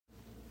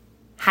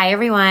Hi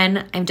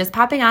everyone, I'm just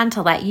popping on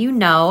to let you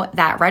know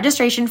that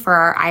registration for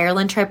our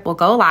Ireland trip will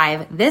go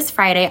live this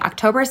Friday,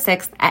 October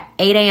 6th at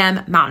 8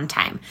 a.m. Mountain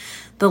Time.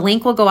 The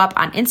link will go up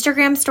on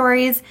Instagram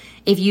stories.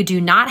 If you do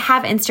not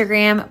have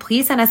Instagram,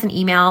 please send us an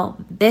email.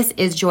 This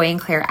is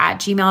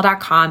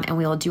joyandclaire@gmail.com and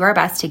we will do our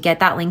best to get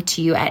that link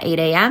to you at 8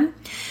 a.m.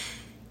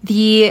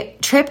 The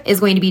trip is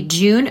going to be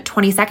June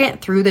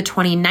 22nd through the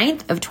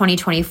 29th of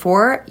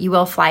 2024. You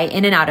will fly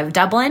in and out of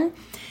Dublin.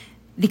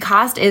 The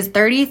cost is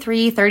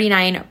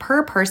 $33.39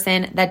 per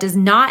person. That does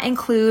not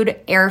include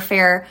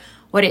airfare.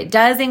 What it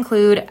does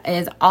include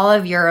is all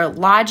of your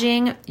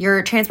lodging,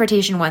 your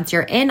transportation once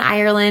you're in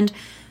Ireland,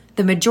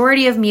 the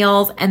majority of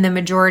meals, and the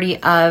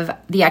majority of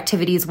the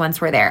activities once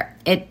we're there.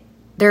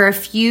 There are a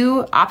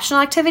few optional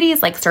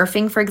activities like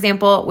surfing, for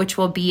example, which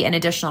will be an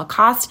additional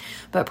cost,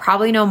 but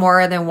probably no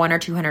more than $100 or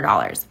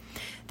 $200.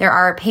 There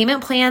are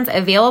payment plans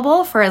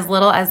available for as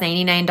little as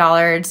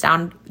 $99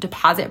 down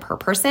deposit per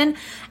person.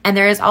 And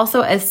there is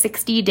also a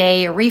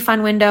 60-day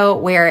refund window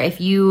where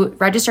if you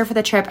register for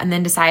the trip and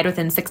then decide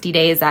within 60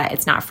 days that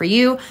it's not for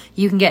you,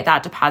 you can get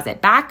that deposit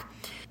back.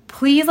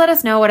 Please let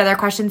us know what other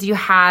questions you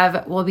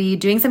have. We'll be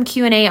doing some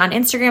Q&A on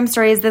Instagram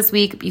stories this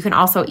week. You can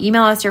also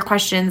email us your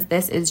questions.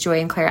 This is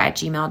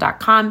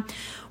joyandclaire@gmail.com.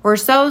 We're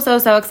so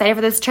excited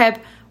for this trip.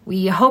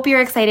 We hope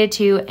you're excited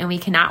too, and we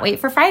cannot wait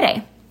for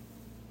Friday.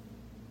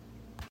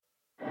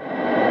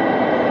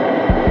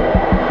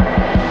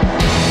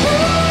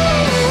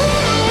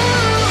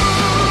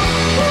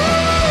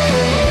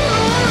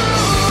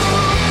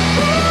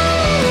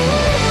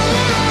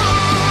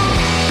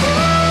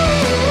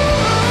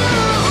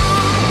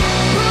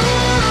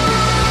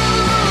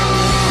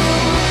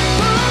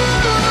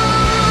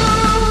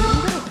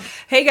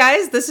 Hey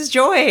guys, this is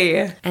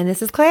Joy. And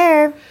this is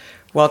Claire.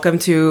 Welcome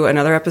to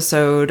another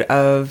episode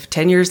of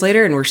 10 Years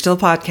Later and We're Still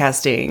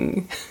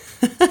Podcasting.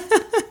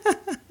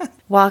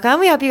 Welcome.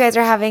 We hope you guys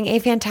are having a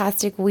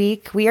fantastic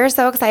week. We are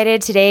so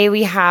excited. Today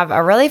we have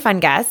a really fun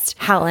guest,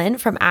 Helen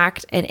from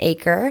Act an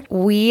Acre.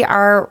 We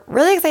are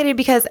really excited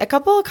because a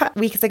couple of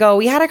weeks ago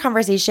we had a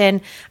conversation.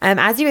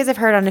 As you guys have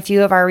heard on a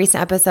few of our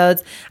recent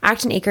episodes,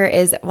 Act an Acre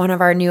is one of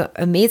our new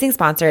amazing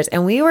sponsors,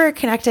 and we were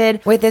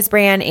connected with this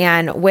brand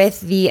and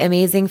with the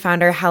amazing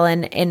founder,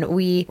 Helen, and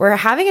we were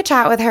having a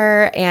chat with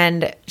her,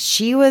 and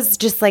she was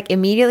just like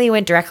immediately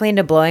went directly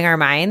into blowing our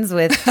minds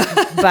with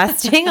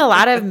busting a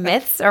lot of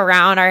myths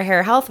around our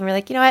hair health. And we're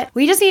like, you know what?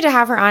 We just need to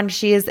have her on.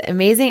 She is an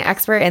amazing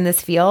expert in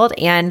this field.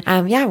 And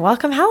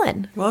welcome,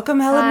 Helen. Welcome,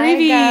 Helen Hi,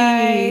 Reevy.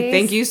 guys.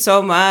 Thank you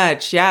so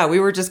much. Yeah, we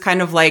were just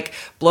kind of like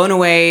blown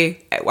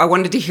away. I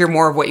wanted to hear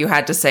more of what you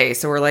had to say.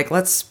 So we're like,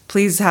 let's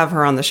please have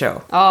her on the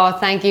show. Oh,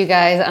 thank you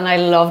guys. And I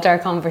loved our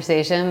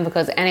conversation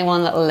because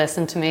anyone that will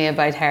listen to me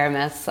about hair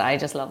myths, I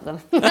just love them.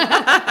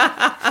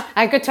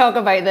 I could talk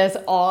about this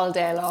all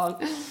day long.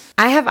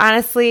 I have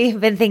honestly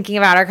been thinking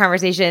about our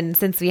conversation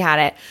since we had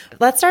it.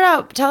 Let's start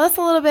out. Tell us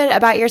a little bit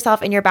about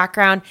yourself and your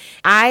background.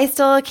 I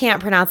still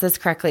can't pronounce this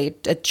correctly.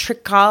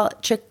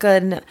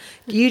 Chicken.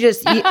 You do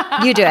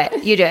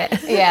it. You do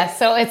it. Yeah,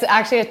 so it's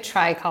actually a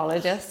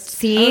trichologist.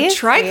 See?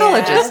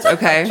 Trichologist. Yeah.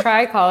 Okay.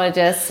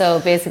 Trichologist. So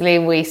basically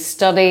we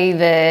study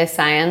the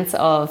science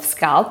of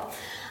scalp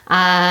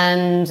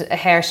and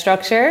hair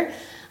structure.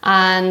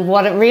 And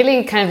what it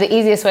really, kind of the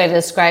easiest way to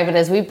describe it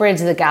is we bridge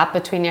the gap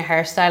between your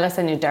hairstylist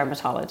and your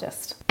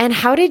dermatologist. And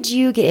how did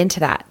you get into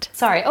that?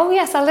 Sorry. Oh,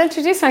 yes, I'll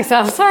introduce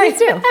myself. Sorry. Please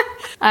do.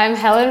 I'm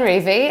Helen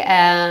Reevy.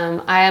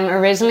 I am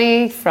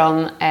originally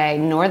from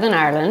Northern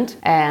Ireland,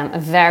 a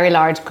very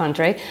large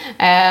country.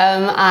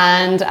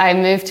 And I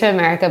moved to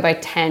America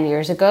about 10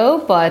 years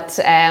ago, but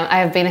I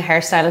have been a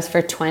hairstylist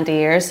for 20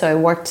 years. So I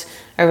worked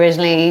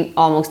originally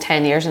almost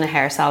 10 years in a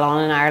hair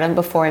salon in Ireland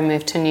before I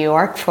moved to New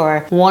York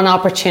for one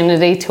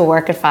opportunity to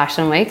work at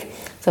Fashion Week.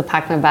 So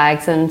packed my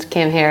bags and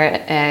came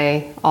here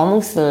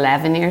almost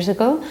 11 years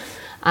ago.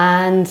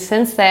 And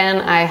since then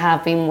I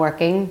have been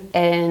working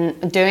in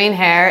doing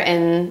hair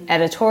in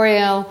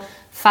editorial,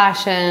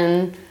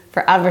 fashion,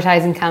 for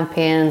advertising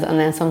campaigns, and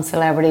then some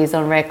celebrities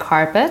on red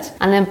carpet.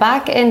 And then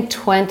back in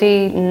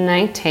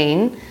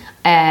 2019,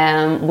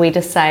 we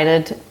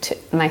decided,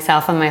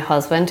 myself and my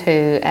husband,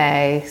 who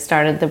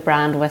started the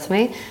brand with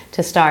me,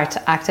 to start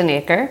Act an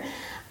Acre.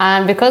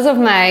 And because of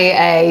my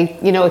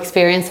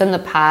experience in the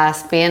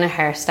past, being a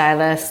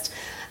hairstylist,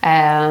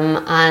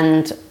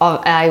 and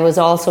I was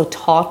also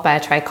taught by a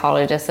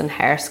trichologist in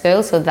hair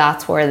school, so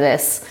that's where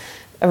this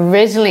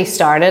originally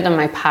started, and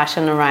my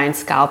passion around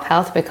scalp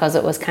health, because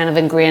it was kind of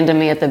ingrained in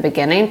me at the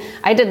beginning.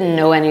 I didn't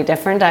know any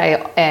different.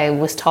 I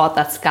was taught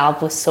that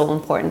scalp was so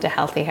important to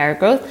healthy hair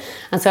growth,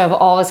 and so I've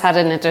always had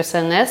an interest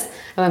in this.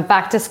 I went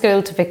back to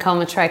school to become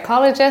a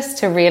trichologist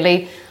to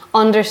really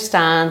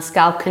understand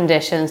scalp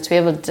conditions, to be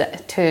able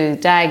to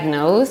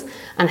diagnose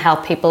and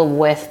help people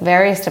with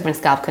various different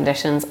scalp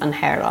conditions and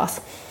hair loss.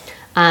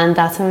 And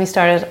that's when we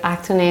started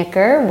Act an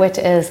Acre, which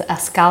is a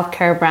scalp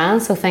care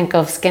brand. So think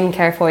of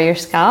skincare for your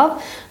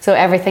scalp. So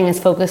everything is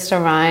focused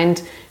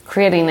around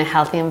creating a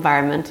healthy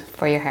environment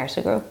for your hair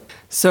to grow.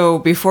 So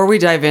before we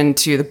dive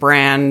into the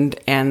brand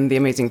and the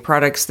amazing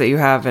products that you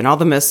have and all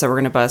the myths that we're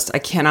going to bust,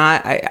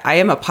 I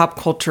am a pop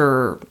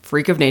culture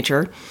freak of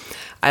nature.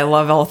 I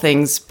love all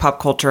things pop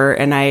culture,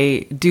 and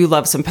I do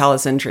love some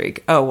palace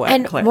intrigue. Oh, what,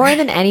 And Claire? more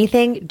than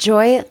anything,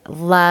 Joy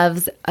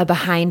loves a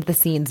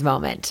behind-the-scenes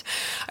moment.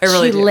 I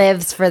really She do.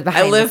 lives for the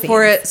behind I live the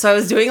for scenes. it. So I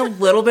was doing a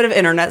little bit of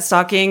internet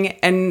stalking,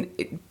 and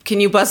can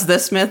you bust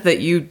this myth that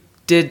you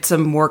did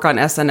some work on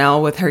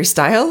SNL with Harry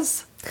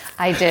Styles?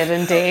 I did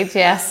indeed,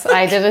 yes.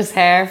 I did his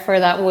hair for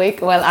that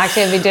week. Well,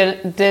 actually, we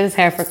did his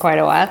hair for quite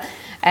a while.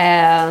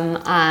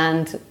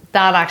 And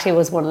that actually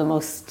was one of the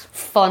most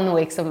fun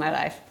weeks of my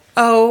life.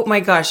 Oh my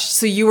gosh.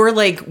 So you were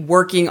like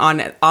working on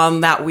it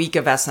on that week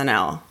of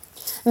SNL.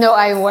 No,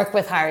 I work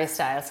with Harry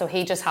Styles, so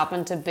he just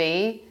happened to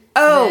be...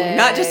 Oh,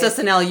 not just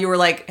SNL. You were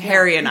like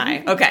Harry and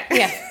I. Okay.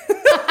 Yeah.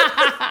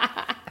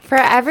 For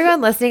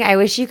everyone listening, I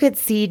wish you could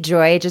see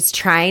Joy just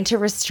trying to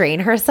restrain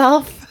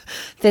herself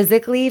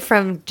physically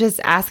from just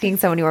asking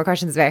so many more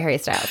questions about Harry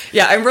Styles.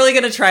 Yeah, I'm really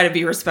going to try to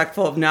be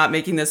respectful of not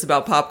making this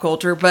about pop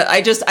culture, but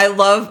I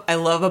love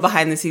a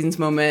behind the scenes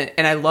moment,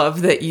 and I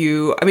love that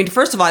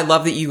first of all, I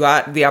love that you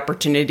got the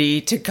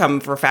opportunity to come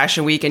for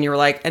Fashion Week, and you were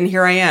like, and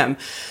here I am.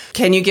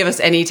 Can you give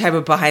us any type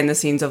of behind the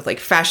scenes of like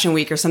Fashion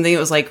Week or something that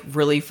was like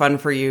really fun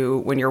for you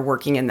when you're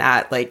working in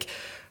that like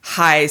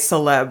high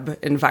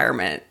celeb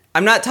environment?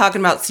 I'm not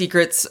talking about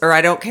secrets, or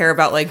I don't care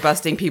about like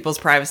busting people's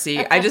privacy.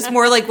 I just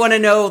more like want to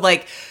know,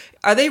 like,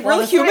 are they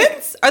real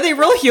humans? Are they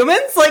real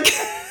humans? Like,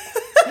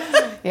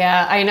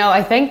 Yeah, I know.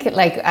 I think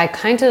like I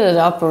counted it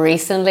up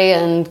recently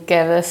and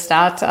gave a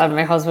stat, and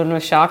my husband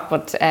was shocked.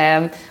 But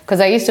because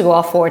I used to go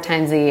off 4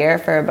 times a year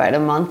for about a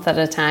month at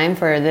a time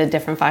for the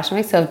different fashion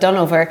weeks, so I've done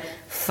over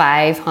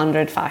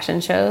 500 fashion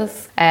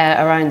shows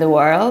around the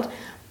world.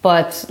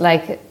 But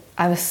like,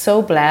 I was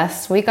so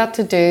blessed. We got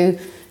to do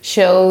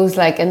shows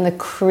like in the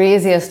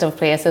craziest of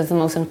places, the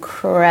most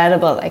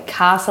incredible like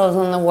castles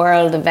in the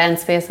world, event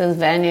spaces,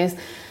 venues,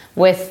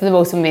 with the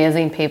most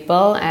amazing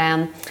people.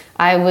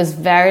 I was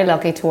very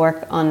lucky to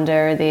work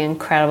under the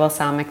incredible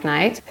Sam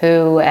McKnight,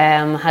 who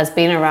has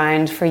been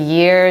around for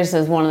years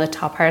as one of the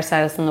top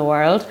hairstylists in the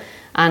world.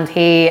 And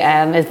he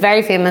is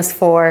very famous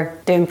for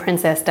doing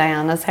Princess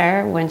Diana's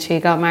hair when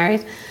she got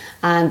married.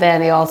 And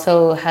then he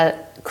also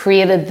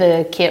created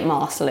the Kate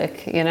Moss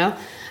look, you know.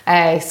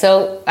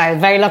 So I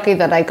was very lucky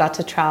that I got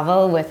to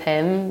travel with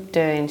him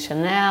doing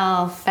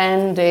Chanel,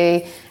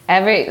 Fendi,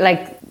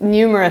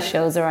 numerous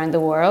shows around the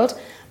world.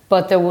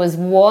 But there was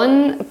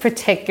one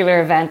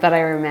particular event that I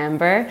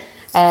remember,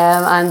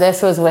 and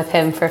this was with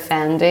him for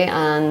Fendi,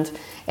 and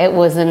it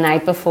was the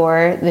night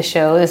before the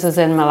show. This was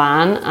in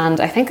Milan, and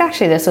I think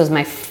actually this was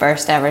my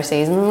first ever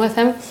season with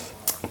him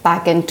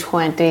back in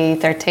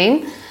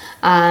 2013.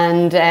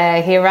 And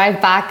he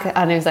arrived back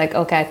and he was like,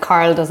 okay,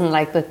 Carl doesn't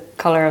like the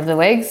colour of the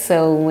wigs,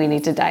 so we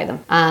need to dye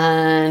them.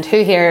 And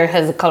who here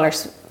has a colour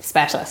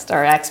specialist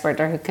or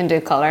expert or who can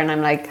do colour? And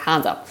I'm like,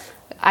 hands up,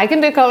 I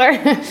can do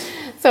colour.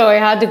 So I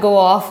had to go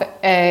off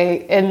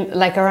in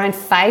like around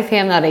 5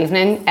 p.m. that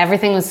evening.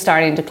 Everything was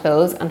starting to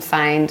close, and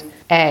find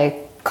a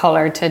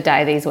colour to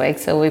dye these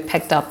wigs. So we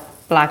picked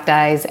up black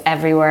dyes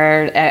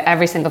everywhere,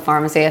 every single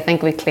pharmacy. I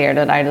think we cleared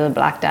it out of the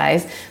black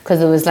dyes because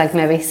there was like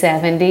maybe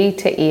 70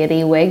 to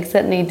 80 wigs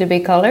that need to be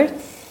coloured.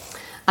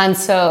 And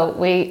so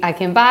I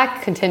came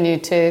back,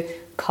 continued to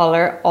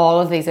colour all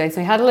of these wigs.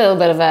 We had a little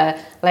bit of a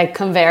like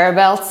conveyor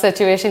belt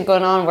situation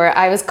going on where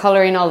I was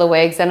colouring all the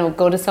wigs, and it would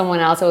go to someone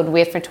else. I would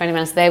wait for 20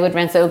 minutes. They would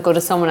rinse it. It would go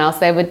to someone else.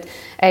 They would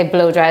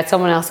blow dry it.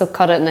 Someone else would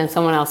cut it, and then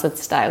someone else would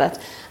style it.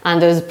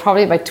 And there was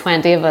probably about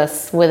 20 of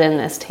us within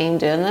this team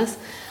doing this.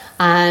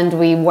 And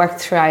we worked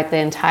throughout the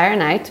entire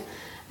night.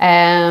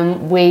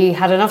 We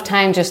had enough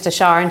time just to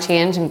shower and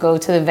change and go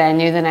to the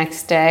venue the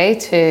next day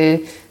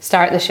to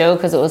start the show,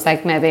 because it was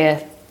like maybe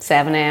a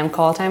 7 a.m.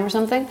 call time or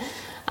something.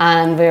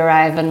 And we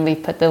arrive and we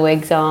put the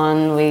wigs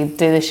on, we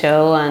do the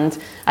show, and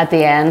at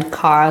the end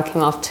Carl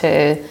came up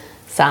to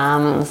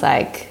Sam and was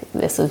like,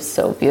 this was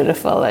so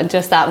beautiful. And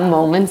just that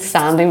moment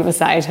standing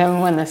beside him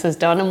when this is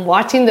done and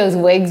watching those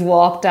wigs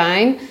walk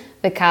down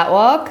the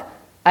catwalk,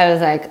 I was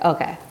like,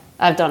 okay,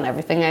 I've done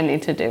everything I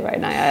need to do right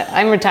now.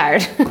 I'm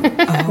retired.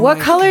 What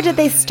color did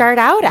they start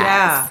out as?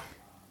 yeah.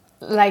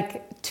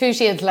 Like 2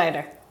 shades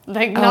lighter.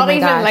 Like Oh not my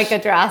even gosh. like a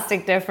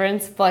drastic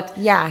difference, but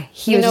Yeah,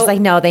 he You was just know-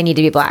 like, no, they need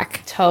to be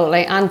black.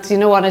 totally. And you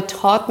know what? It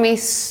taught me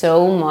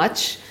so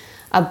much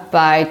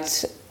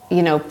about,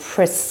 you know,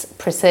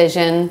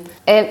 precision.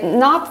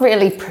 Not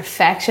really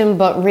perfection,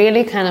 but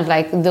really kind of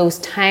like those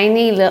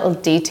tiny little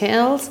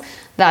details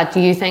that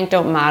you think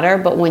don't matter,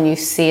 but when you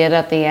see it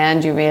at the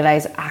end, you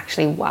realize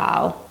actually,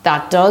 wow,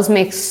 that does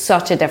make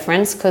such a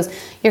difference, because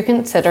you're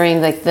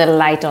considering like the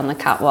light on the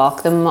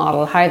catwalk, the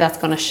model, how that's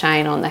going to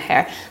shine on the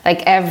hair.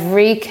 Like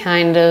every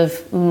kind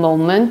of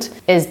moment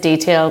is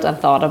detailed and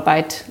thought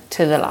about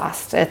to the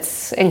last.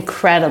 It's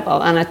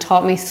incredible, and it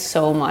taught me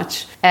so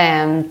much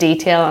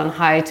detail on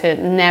how to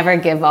never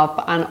give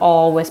up and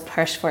always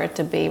push for it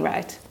to be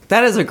right.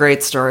 That is a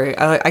great story.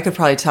 I could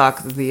probably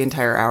talk the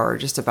entire hour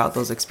just about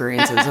those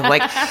experiences of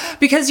like,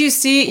 because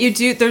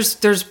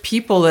there's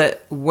people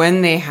that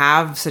when they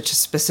have such a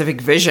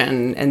specific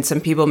vision, and some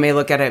people may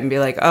look at it and be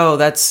like, oh,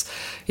 that's,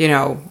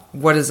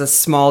 what is a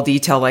small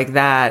detail like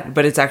that?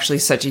 But it's actually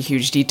such a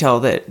huge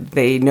detail that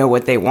they know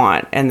what they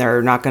want and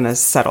they're not going to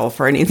settle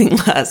for anything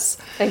less.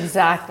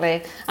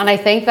 Exactly. And I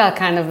think that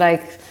kind of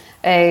like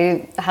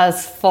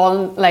has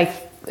fun, like,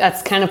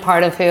 that's kind of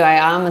part of who I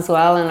am as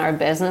well in our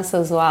business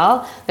as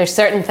well. There's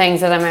certain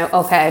things that I'm like,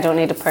 okay, I don't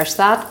need to push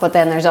that. But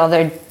then there's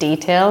other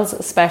details,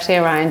 especially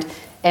around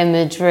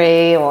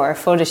imagery or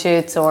photo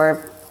shoots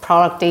or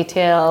product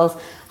details,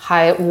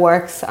 how it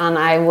works. And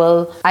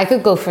I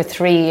could go for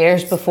 3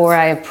 years before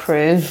I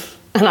approve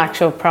an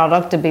actual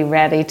product to be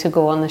ready to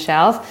go on the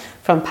shelf,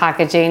 from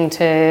packaging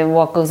to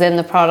what goes in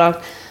the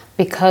product,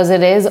 because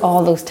it is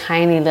all those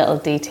tiny little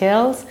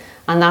details.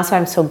 And that's why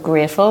I'm so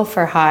grateful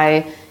for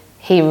how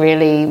he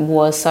really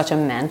was such a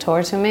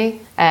mentor to me,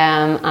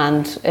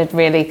 and it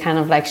really kind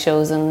of like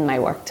shows in my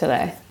work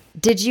today.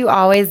 Did you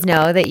always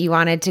know that you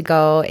wanted to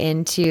go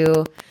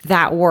into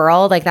that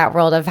world, like that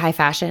world of high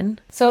fashion?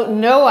 So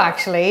no,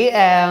 actually,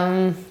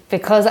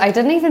 because I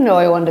didn't even know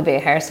I wanted to be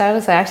a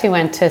hairstylist. I actually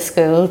went to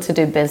school to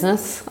do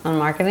business and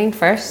marketing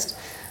first,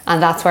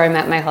 and that's where I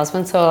met my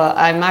husband. So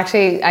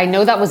I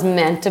know that was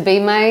meant to be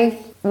my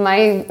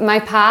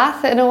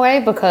path in a way,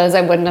 because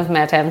I wouldn't have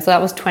met him. So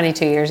that was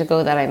 22 years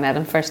ago that I met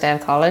him, first day of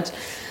college.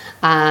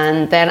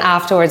 And then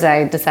afterwards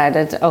I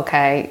decided,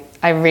 okay,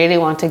 I really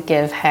want to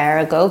give hair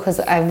a go, because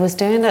I was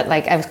doing it,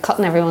 like I was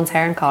cutting everyone's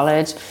hair in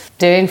college,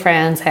 doing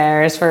friends'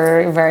 hairs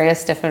for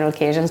various different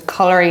occasions,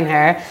 colouring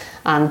hair.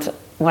 And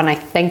when I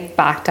think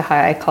back to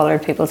how I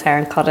coloured people's hair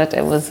and cut it,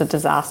 it was a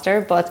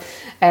disaster. But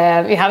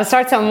you had to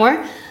start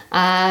somewhere.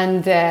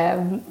 And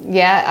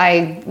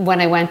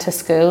when I went to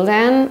school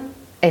then,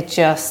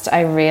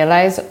 I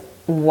realized,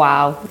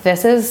 wow,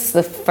 this is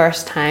the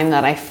first time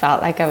that I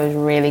felt like I was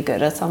really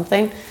good at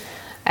something,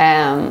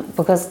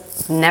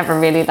 because never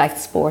really liked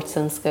sports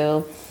in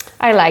school.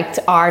 I liked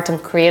art and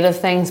creative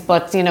things,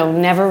 but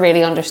never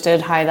really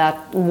understood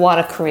what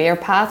a career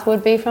path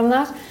would be from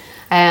that.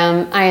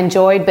 I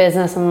enjoyed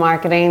business and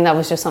marketing. That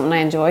was just something I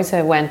enjoyed, so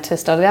I went to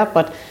study that.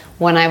 But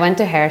when I went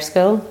to hair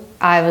school,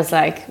 I was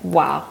like,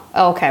 wow,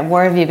 okay,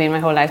 where have you been my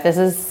whole life?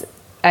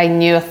 I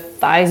knew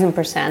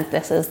 1,000%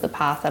 this is the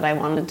path that I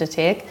wanted to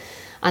take.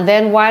 And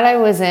then while I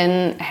was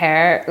in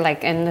hair,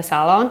 like in the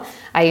salon,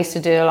 I used to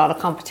do a lot of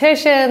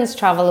competitions,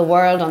 travel the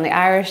world on the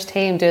Irish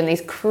team, doing these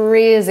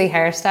crazy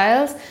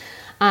hairstyles.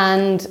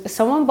 And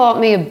someone bought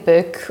me a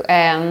book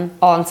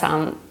on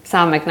Sam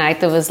McKnight.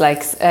 There was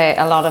like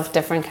a lot of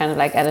different kind of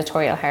like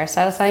editorial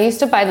hairstyles. So I used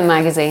to buy the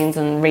magazines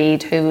and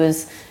read who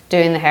was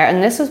doing the hair.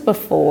 And this was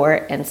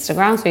before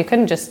Instagram, so you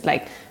couldn't just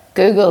like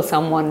Google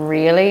someone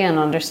really and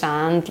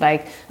understand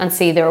and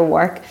see their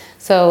work.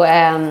 So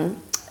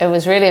it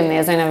was really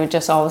amazing. I would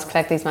just always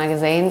collect these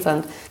magazines,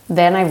 and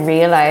then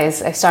I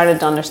started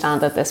to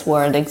understand that this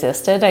world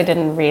existed. I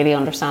didn't really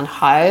understand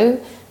how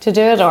to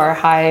do it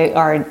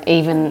or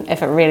even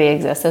if it really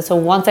existed. So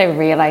once I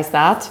realized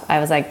that, I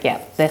was like,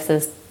 yeah, this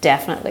is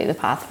definitely the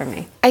path for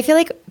me. I feel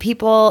like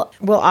people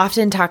will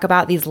often talk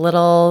about these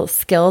little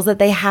skills that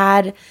they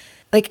had.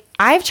 Like,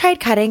 I've tried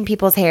cutting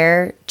people's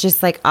hair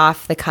just like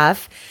off the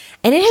cuff,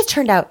 and it has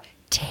turned out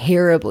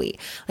terribly.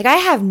 Like, I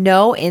have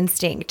no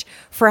instinct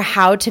for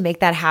how to make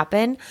that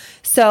happen.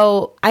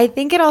 So I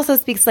think it also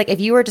speaks like,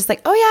 if you were just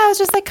like, oh yeah, I was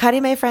just like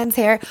cutting my friend's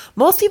hair.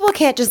 Most people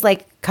can't just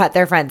like cut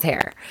their friend's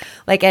hair.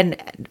 Like, and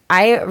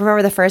I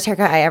remember the first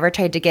haircut I ever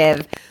tried to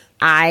give,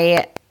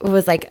 I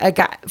was like a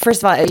guy.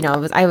 First of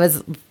all, I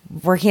was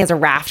working as a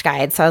raft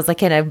guide. So I was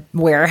like in a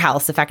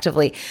warehouse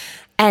effectively.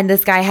 And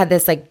this guy had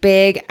this like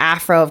big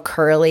afro of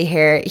curly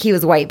hair. He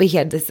was white, but he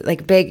had this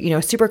like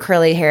big, super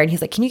curly hair. And he's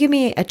like, can you give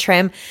me a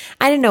trim?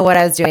 I didn't know what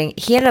I was doing.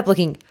 He ended up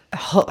looking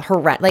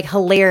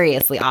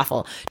hilariously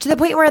awful, to the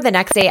point where the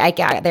next day I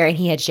got there and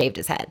he had shaved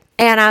his head.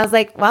 And I was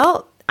like,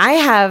 well, I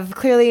have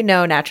clearly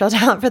no natural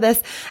talent for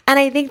this. And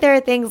I think there are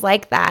things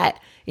like that.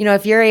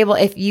 If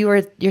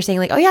you're saying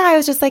like, oh yeah, I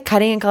was just like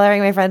cutting and coloring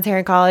my friend's hair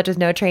in college with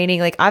no training.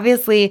 Like,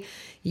 obviously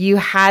you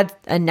had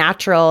a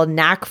natural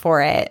knack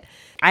for it.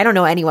 I don't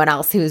know anyone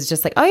else who's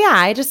just like, oh yeah,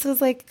 I just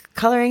was like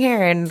coloring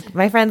hair and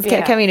my friends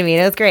kept coming to me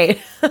and it was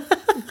great.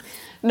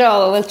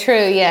 No, well,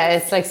 true. Yeah,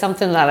 it's like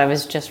something that I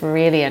was just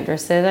really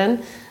interested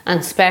in, and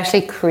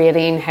especially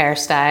creating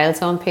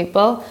hairstyles on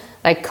people,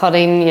 like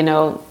cutting,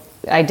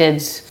 I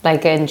did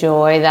like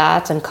enjoy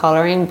that and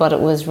coloring, but it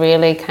was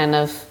really kind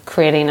of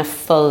creating a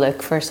full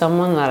look for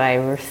someone that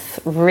I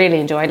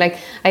really enjoyed. Like,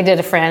 I did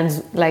a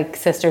friend's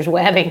sister's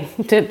wedding,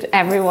 did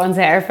everyone's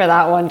hair for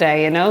that one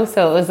day,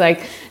 so it was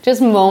like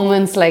just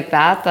moments like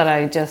that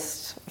I just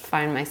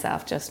find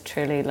myself just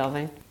truly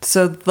loving.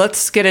 So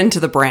let's get into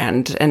the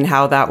brand and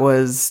how that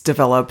was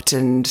developed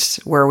and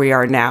where we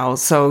are now.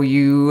 So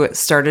you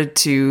started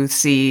to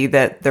see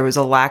that there was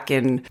a lack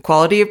in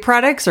quality of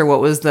products, or what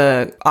was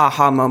the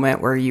aha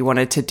moment where you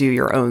wanted to do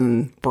your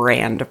own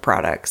brand of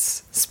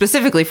products,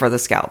 specifically for the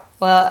scalp?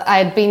 Well,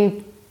 I'd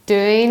been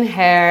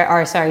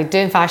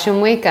doing Fashion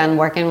Week and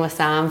working with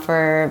Sam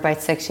for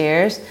about 6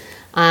 years.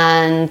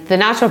 And the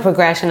natural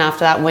progression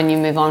after that, when you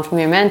move on from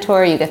your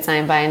mentor, you get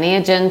signed by an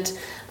agent,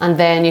 and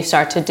then you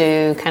start to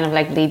do kind of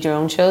like lead your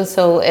own shows.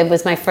 So it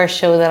was my first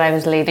show that I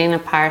was leading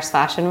at Paris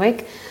Fashion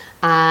Week.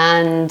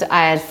 And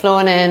I had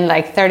flown in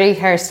like 30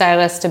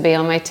 hairstylists to be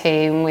on my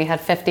team. We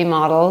had 50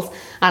 models.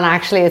 And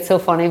actually it's so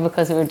funny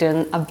because we were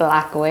doing a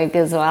black wig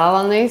as well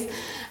on these.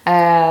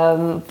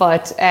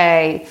 But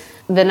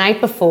the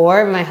night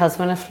before, my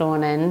husband had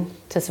flown in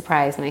to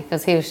surprise me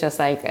because he was just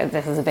like,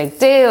 this is a big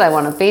deal. I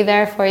want to be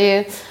there for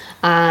you.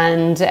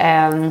 And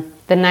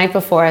the night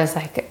before, I was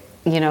like,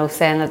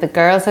 saying that the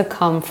girls had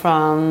come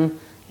from,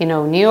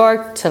 New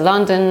York to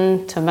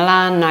London to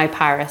Milan, now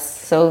Paris.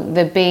 So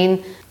they've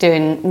been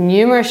doing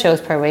numerous shows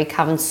per week,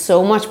 having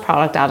so much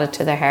product added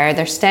to their hair.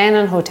 They're staying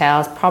in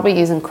hotels, probably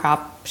using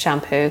crap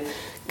shampoo,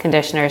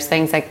 conditioners,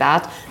 things like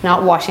that,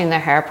 not washing their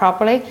hair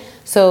properly.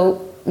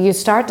 So you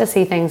start to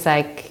see things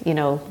like, a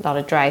lot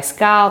of dry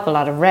scalp, a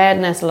lot of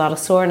redness, a lot of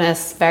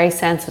soreness, very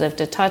sensitive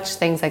to touch,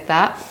 things like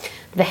that.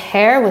 The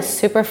hair was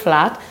super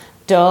flat,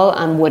 dull,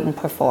 and wouldn't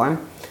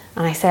perform.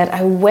 And I said,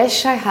 I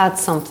wish I had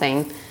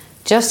something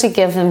just to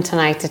give them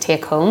tonight to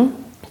take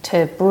home,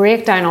 to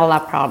break down all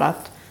that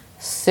product,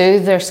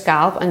 soothe their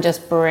scalp, and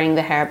just bring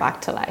the hair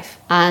back to life.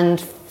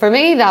 And for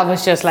me, that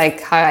was just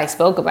like how I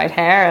spoke about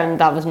hair, and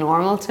that was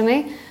normal to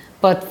me.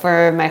 But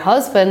for my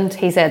husband,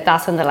 he said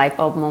that's when the light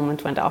bulb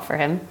moment went off for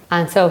him.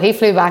 And so he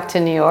flew back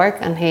to New York,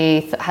 and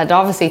he had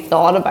obviously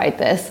thought about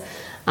this.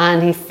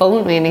 And he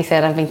phoned me and he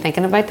said, I've been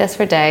thinking about this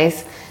for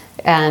days,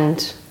 and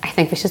I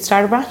think we should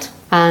start a brand.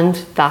 And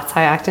that's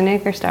how Acton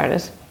Acre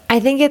started. I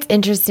think it's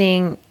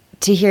interesting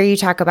to hear you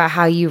talk about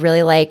how you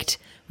really liked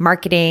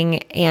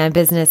marketing and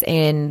business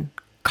in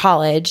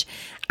college.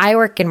 I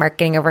work in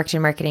marketing. I've worked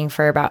in marketing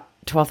for about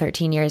 12,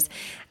 13 years.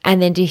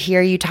 And then to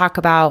hear you talk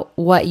about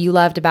what you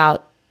loved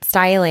about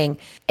styling,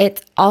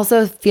 it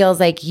also feels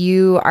like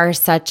you are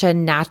such a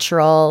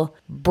natural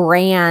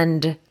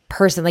brand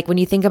person. Like when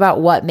you think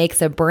about what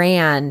makes a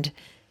brand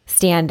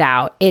stand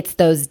out, it's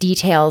those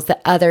details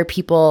that other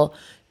people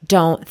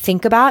don't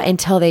think about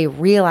until they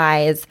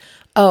realize,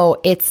 oh,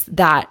 it's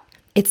that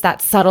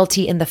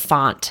subtlety in the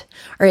font,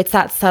 or it's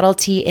that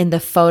subtlety in the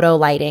photo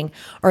lighting,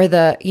 or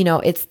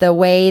it's the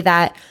way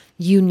that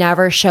you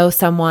never show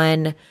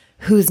someone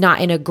who's not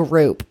in a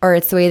group, or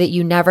it's the way that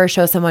you never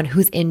show someone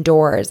who's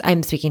indoors.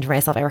 I'm speaking for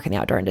myself. I work in the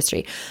outdoor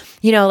industry.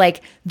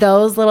 Like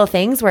those little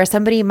things where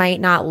somebody might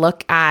not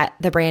look at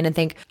the brand and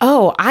think,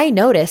 oh, I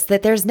noticed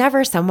that there's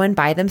never someone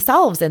by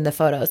themselves in the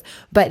photos.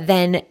 But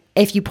then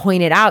if you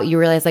point it out, you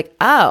realize like,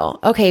 oh,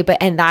 okay.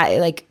 And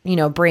that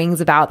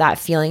brings about that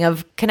feeling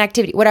of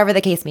connectivity, whatever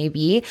the case may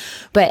be.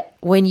 But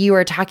when you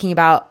were talking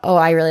about, oh,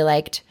 I really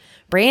liked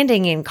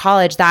branding in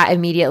college, that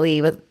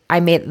immediately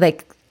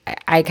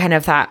I kind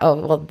of thought, oh,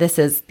 well,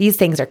 these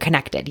things are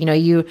connected.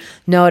 You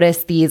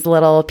notice these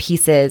little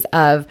pieces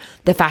of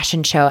the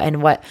fashion show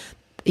and what,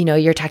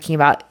 you're talking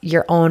about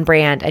your own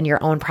brand and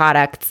your own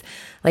products.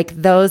 Like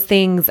those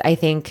things, I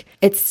think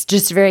it's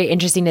just very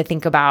interesting to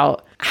think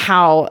about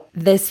how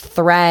this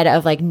thread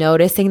of like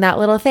noticing that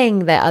little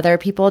thing that other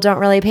people don't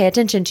really pay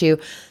attention to,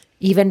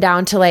 even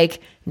down to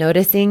like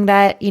noticing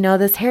that,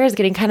 this hair is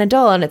getting kind of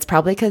dull and it's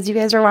probably because you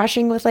guys are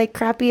washing with like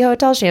crappy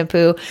hotel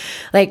shampoo,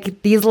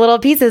 like these little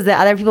pieces that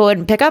other people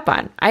wouldn't pick up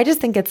on. I just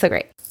think it's so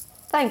great.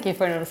 Thank you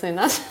for noticing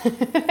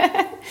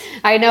that.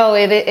 I know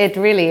it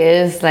really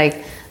is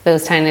like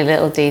those tiny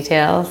little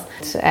details.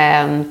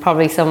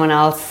 Probably someone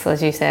else,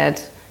 as you said,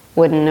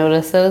 wouldn't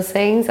notice those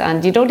things,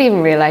 and you don't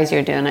even realize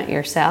you're doing it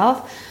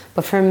yourself.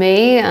 But for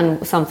me,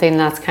 and something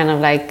that's kind of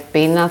like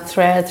been that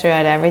thread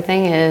throughout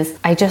everything, is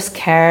I just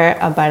care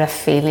about a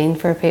feeling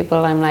for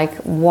people. I'm like,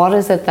 what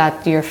is it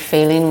that you're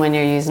feeling when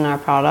you're using our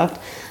product?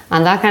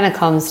 And that kind of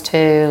comes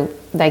to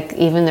like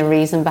even the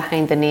reason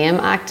behind the name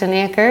Acton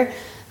Acre.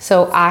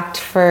 So act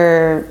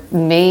for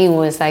me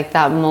was like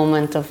that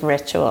moment of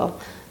ritual,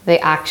 the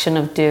action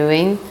of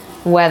doing,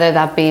 whether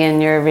that be in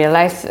your real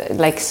life,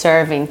 like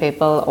serving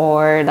people,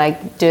 or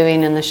like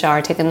doing in the shower,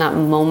 taking that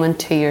moment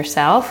to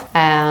yourself.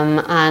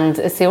 And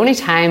it's the only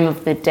time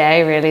of the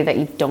day really that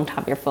you don't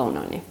have your phone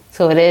on you.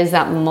 So it is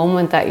that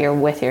moment that you're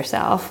with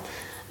yourself,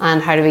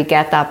 and how do we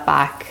get that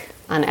back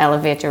and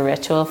elevate your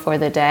ritual for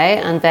the day?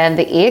 And then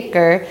the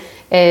acre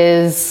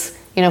is,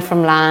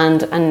 from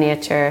land and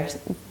nature,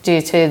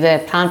 due to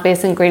the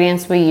plant-based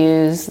ingredients we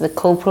use, the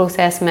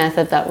co-process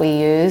method that we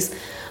use.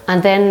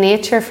 And then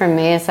nature for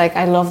me, it's like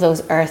I love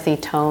those earthy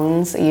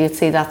tones. You'd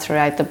see that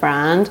throughout the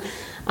brand,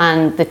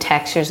 and the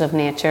textures of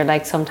nature.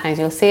 Like sometimes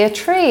you'll see a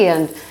tree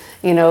and,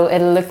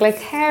 it'll look like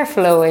hair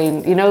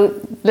flowing,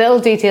 little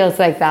details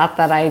like that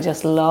I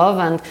just love.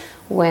 And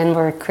when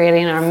we're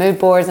creating our mood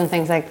boards and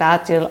things like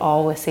that, you'll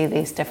always see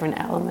these different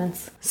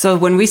elements. So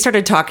when we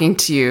started talking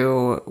to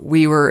you,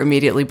 we were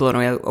immediately blown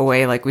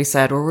away, like we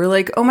said, where we're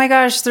like, oh my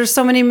gosh, there's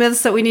so many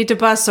myths that we need to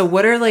bust. So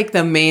what are like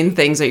the main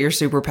things that you're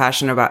super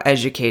passionate about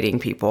educating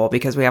people?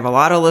 Because we have a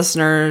lot of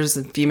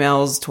listeners,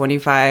 females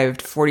 25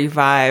 to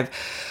 45,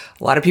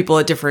 a lot of people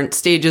at different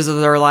stages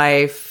of their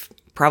life,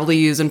 probably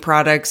using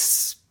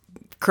products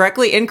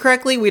correctly,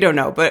 incorrectly, we don't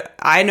know. But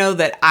I know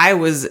that I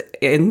was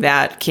in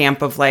that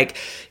camp of like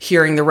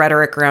hearing the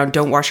rhetoric around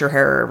don't wash your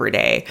hair every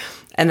day.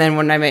 And then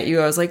when I met you,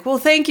 I was like, well,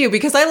 thank you,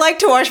 because I like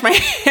to wash my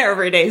hair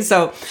every day.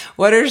 So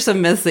what are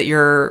some myths that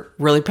you're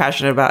really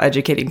passionate about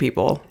educating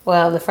people?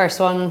 Well, the first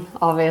one,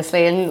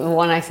 obviously, and the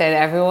one I say to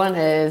everyone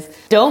is,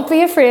 don't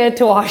be afraid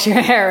to wash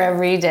your hair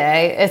every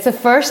day. It's the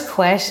first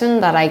question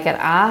that I get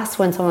asked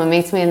when someone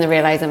meets me and they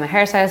realize I'm a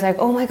hairstylist. It's like,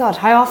 oh my God,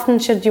 how often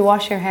should you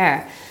wash your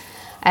hair?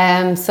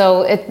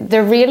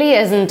 There really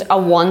isn't a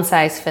one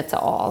size fits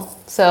all.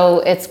 So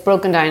it's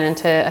broken down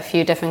into a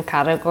few different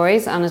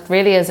categories, and it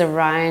really is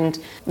around,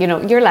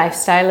 your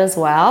lifestyle as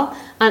well,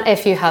 and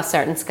if you have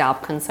certain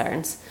scalp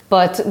concerns.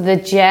 But the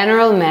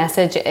general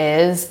message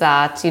is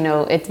that,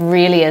 it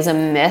really is a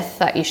myth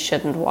that you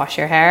shouldn't wash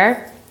your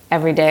hair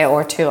every day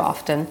or too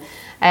often.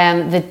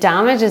 The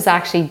damage is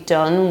actually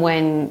done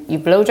when you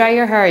blow dry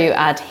your hair, you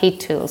add heat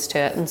tools to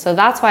it. And so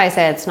that's why I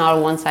say it's not a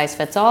one size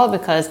fits all,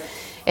 because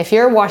if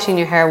you're washing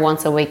your hair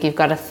once a week, you've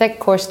got a thick,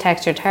 coarse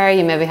textured hair,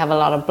 you maybe have a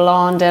lot of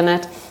blonde in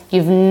it,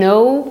 you've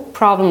no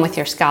problem with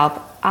your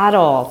scalp at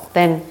all,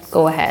 then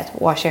go ahead,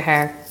 wash your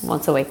hair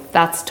once a week.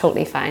 That's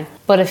totally fine.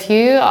 But if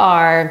you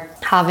are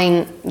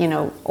having,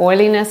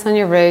 oiliness on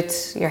your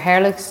roots, your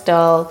hair looks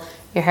dull,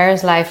 your hair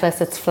is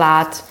lifeless, it's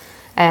flat,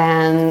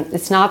 and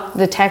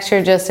the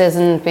texture just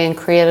isn't being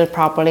created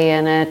properly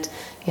in it,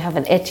 you have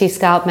an itchy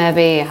scalp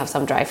maybe, you have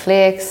some dry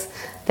flakes,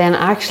 then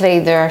actually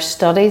there are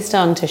studies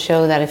done to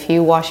show that if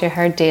you wash your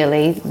hair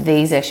daily,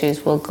 these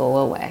issues will go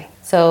away.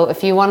 So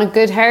if you want a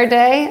good hair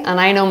day, and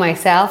I know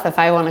myself, if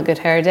I want a good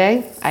hair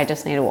day, I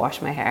just need to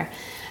wash my hair.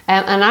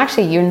 And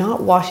actually, you're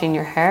not washing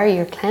your hair,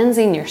 you're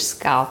cleansing your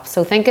scalp.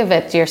 So think of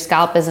it, your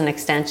scalp is an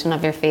extension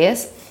of your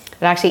face.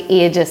 It actually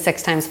ages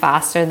 6 times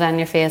faster than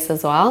your face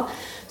as well.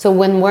 So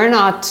when we're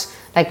not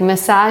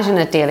massaging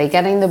it daily,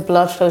 getting the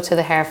blood flow to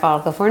the hair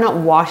follicle, if we're not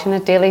washing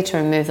it daily to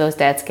remove those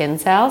dead skin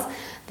cells,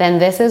 then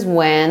this is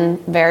when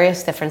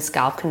various different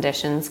scalp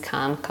conditions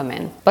can come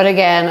in. But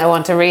again, I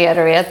want to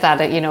reiterate that,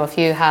 if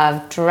you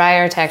have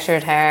drier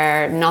textured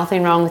hair,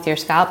 nothing wrong with your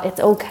scalp, it's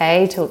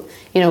okay to,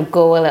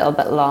 go a little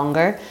bit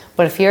longer.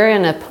 But if you're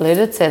in a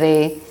polluted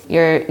city,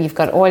 you've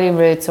got oily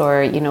roots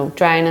or,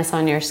 dryness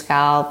on your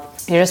scalp,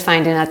 you're just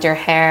finding that your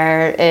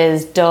hair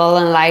is dull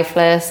and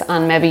lifeless,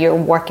 and maybe you're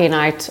working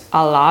out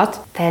a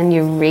lot, then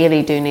you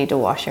really do need to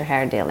wash your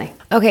hair daily.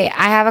 Okay,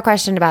 I have a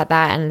question about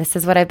that, and this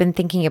is what I've been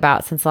thinking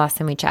about since the last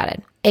time we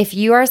chatted. If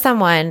you are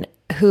someone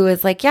who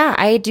is like, yeah,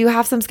 I do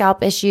have some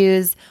scalp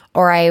issues,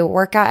 or I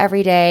work out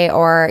every day,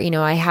 or,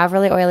 I have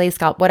really oily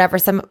scalp, whatever,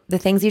 the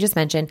things you just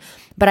mentioned,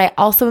 but I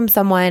also am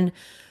someone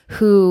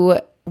who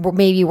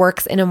maybe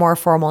works in a more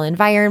formal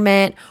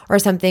environment or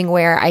something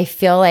where I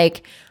feel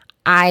like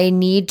I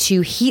need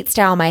to heat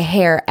style my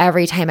hair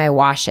every time I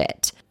wash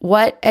it.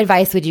 What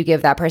advice would you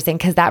give that person?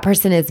 Because that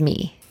person is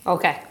me.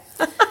 Okay.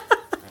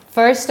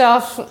 First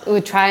off,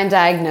 we try and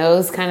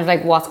diagnose kind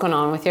of what's going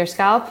on with your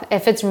scalp.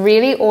 If it's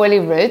really oily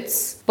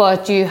roots,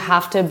 but you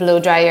have to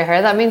blow dry your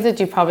hair, that means that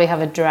you probably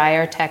have a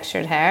drier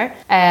textured hair,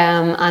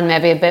 and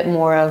maybe a bit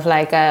more of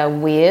a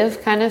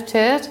wave kind of to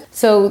it.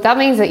 So that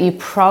means that you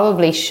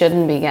probably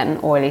shouldn't be getting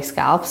oily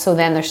scalp. So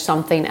then there's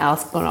something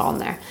else going on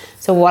there.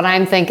 So what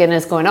I'm thinking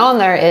is going on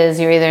there is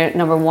you're either,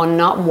 number one,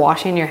 not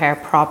washing your hair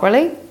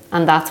properly,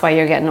 and that's why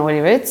you're getting oily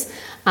roots,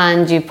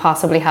 and you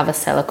possibly have a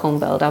silicone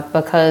buildup,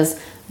 because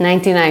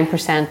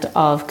 99%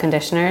 of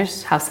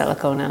conditioners have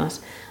silicone in it,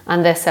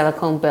 and this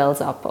silicone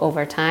builds up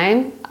over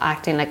time,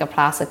 acting like a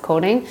plastic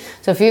coating.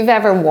 So if you've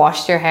ever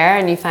washed your hair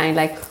and you find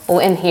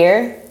in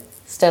here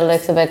still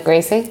looks a bit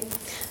greasy,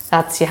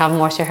 that's you haven't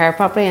washed your hair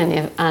properly and you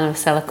have a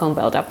silicone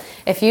buildup.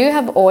 If you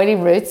have oily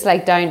roots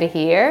down to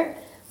here,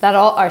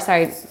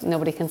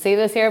 nobody can see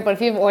this here, but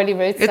if you have oily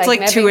roots, it's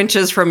maybe 2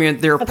 inches from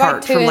your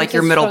part, from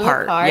your middle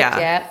part.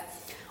 Yeah.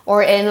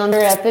 Or in under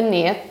at the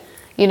nape,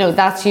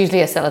 that's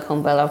usually a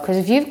silicone buildup, because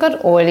if you've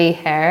got oily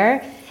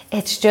hair,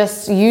 it's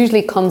just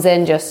usually comes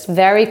in just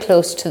very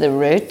close to the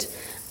root,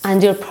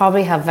 and you'll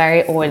probably have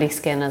very oily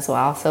skin as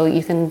well. So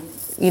you can,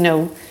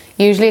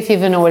 usually if you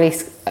have an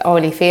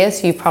oily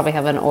face, you probably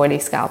have an oily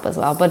scalp as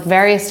well. But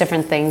various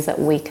different things that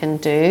we can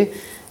do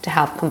to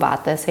help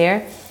combat this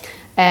here.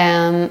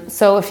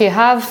 So if you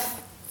have,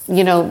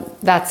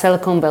 that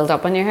silicone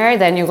buildup on your hair,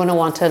 then you're going to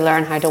want to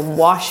learn how to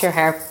wash your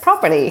hair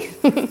properly.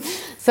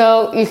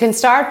 So you can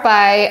start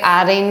by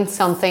adding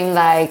something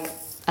like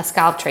a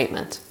scalp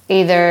treatment,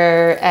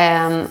 either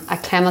a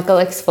chemical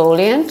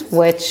exfoliant,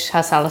 which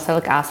has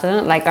salicylic acid in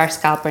it, like our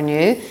Scalp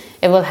Renew.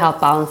 It will help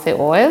balance the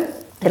oil.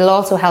 It'll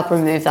also help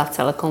remove that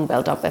silicone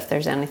buildup if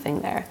there's anything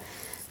there.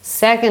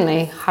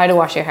 Secondly, how to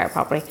wash your hair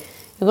properly.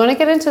 You're going to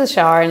get into the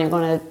shower and you're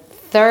going to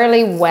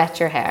thoroughly wet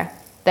your hair.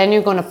 Then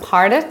you're going to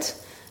part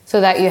it so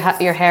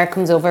that your hair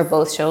comes over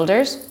both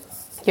shoulders.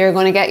 You're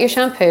going to get your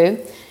shampoo.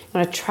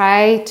 You're going to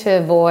try to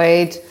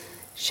avoid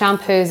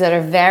shampoos that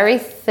are very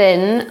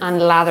thin and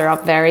lather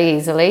up very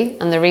easily.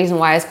 And the reason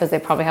why is because they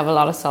probably have a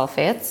lot of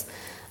sulfates.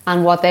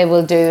 And what they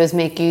will do is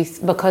make you,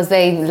 because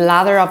they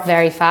lather up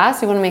very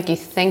fast, they want to make you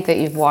think that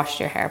you've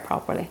washed your hair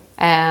properly.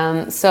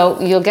 So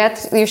you'll get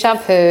your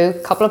shampoo,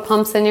 a couple of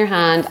pumps in your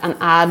hand, and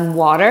add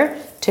water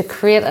to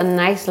create a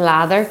nice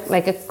lather,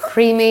 like a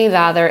creamy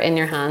lather in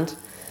your hand.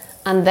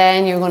 And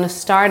then you're going to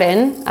start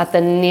in at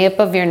the nape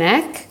of your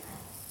neck,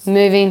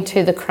 moving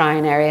to the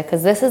crown area,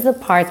 because this is the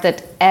part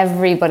that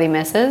everybody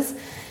misses.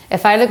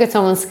 If I look at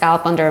someone's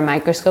scalp under a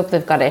microscope,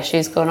 they've got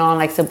issues going on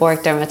like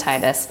seborrheic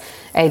dermatitis,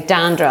 a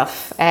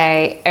dandruff,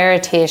 a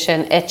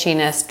irritation,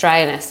 itchiness,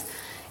 dryness.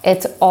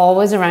 It's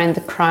always around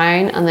the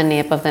crown and the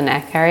nape of the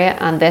neck area,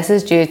 and this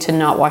is due to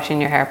not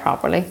washing your hair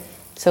properly.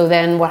 So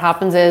then what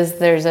happens is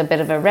there's a bit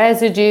of a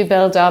residue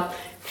build up,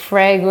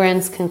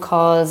 fragrance can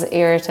cause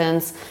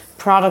irritants,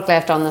 product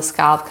left on the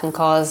scalp can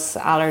cause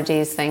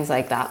allergies, things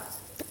like that.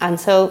 And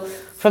so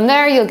from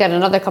there you'll get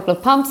another couple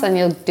of pumps and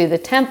you'll do the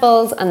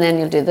temples, and then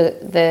you'll do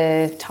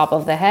the top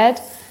of the head.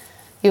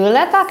 You will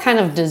let that kind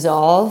of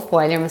dissolve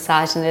while you're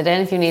massaging it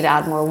in. If you need to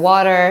add more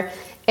water,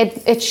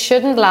 it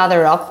shouldn't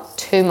lather up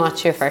too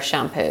much your first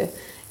shampoo.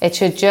 It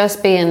should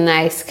just be a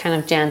nice kind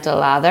of gentle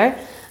lather,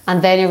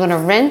 and then you're going to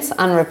rinse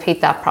and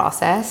repeat that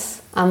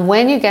process. And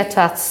when you get to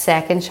that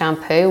second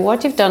shampoo,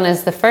 what you've done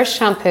is the first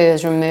shampoo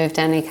has removed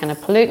any kind of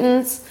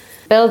pollutants,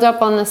 build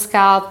up on the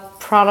scalp,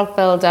 product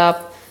build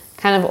up,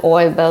 kind of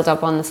oil build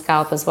up on the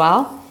scalp as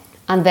well.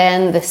 And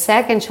then the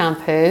second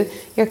shampoo,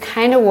 you're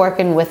kind of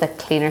working with a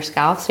cleaner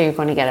scalp, so you're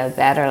going to get a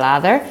better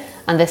lather,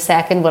 and the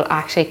second will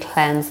actually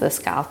cleanse the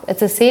scalp. It's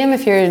the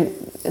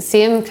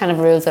same kind of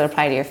rules that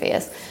apply to your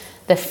face.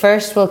 The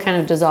first will kind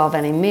of dissolve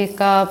any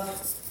makeup,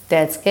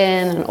 dead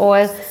skin and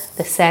oil.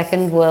 The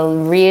second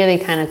will really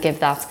kind of give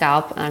that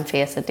scalp and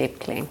face a deep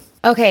clean.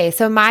 Okay,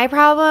 so my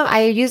problem,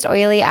 I used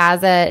oily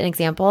as an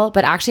example,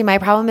 but actually my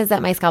problem is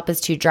that my scalp is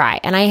too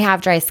dry and I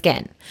have dry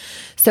skin.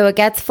 So it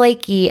gets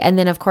flaky, and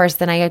then of course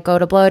then I go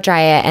to blow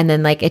dry it, and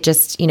then like it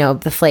just,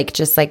 the flake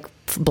just like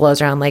blows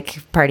around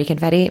like party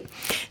confetti.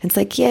 It's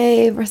like,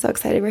 yay, we're so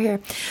excited we're here.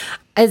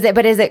 Is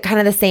it kind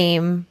of the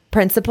same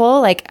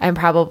principle? Like am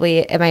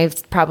I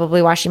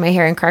probably washing my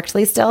hair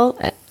incorrectly still?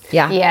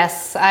 Yeah.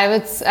 Yes, I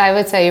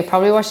would say you're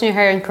probably washing your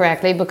hair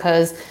incorrectly,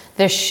 because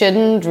there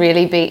shouldn't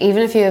really be,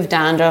 even if you have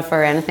dandruff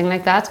or anything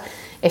like that,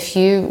 if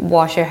you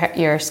wash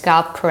your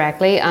scalp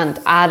correctly and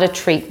add a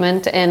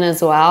treatment in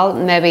as well,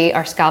 maybe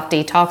our scalp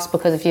detox,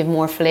 because if you have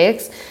more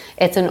flakes,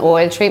 it's an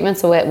oil treatment,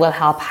 so it will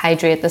help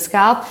hydrate the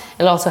scalp.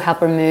 It'll also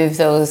help remove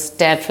those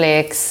dead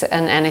flakes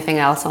and anything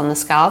else on the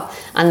scalp,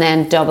 and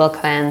then double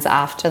cleanse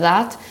after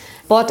that.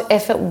 But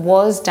if it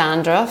was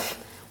dandruff,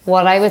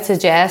 what I would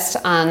suggest,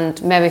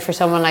 and maybe for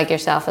someone like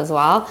yourself as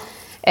well,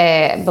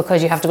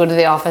 because you have to go to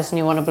the office and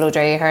you want to blow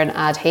dry your hair and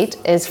add heat,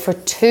 is for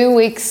 2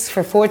 weeks,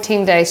 for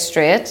 14 days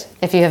straight,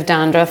 if you have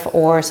dandruff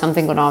or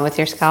something going on with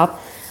your scalp,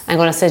 I'm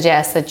going to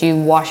suggest that you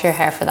wash your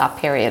hair for that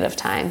period of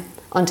time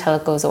until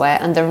it goes away.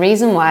 And the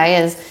reason why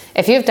is,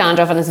 if you have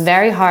dandruff, and it's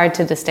very hard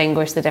to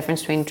distinguish the difference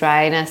between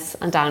dryness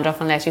and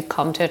dandruff unless you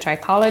come to a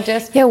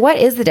trichologist. Yeah, what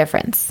is the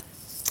difference?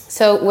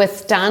 So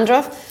with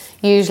dandruff,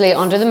 usually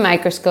under the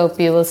microscope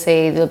you will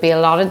see there'll be a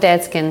lot of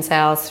dead skin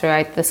cells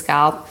throughout the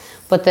scalp,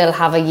 but they'll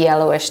have a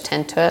yellowish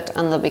tint to it,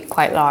 and they'll be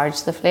quite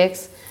large, the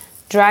flakes.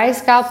 Dry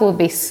scalp will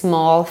be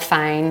small,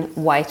 fine,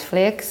 white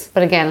flakes.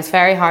 But again, it's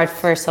very hard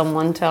for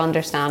someone to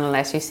understand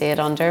unless you see it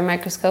under a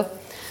microscope.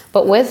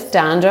 But with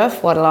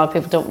dandruff, what a lot of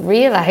people don't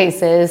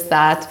realize is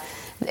that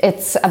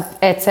it's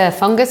a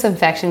fungus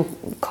infection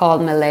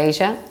called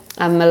Malassezia.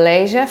 And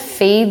Malassezia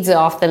feeds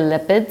off the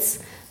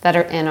lipids that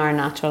are in our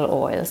natural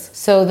oils.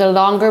 So the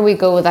longer we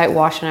go without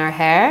washing our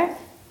hair,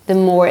 the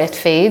more it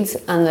feeds,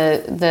 and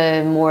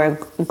the more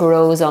it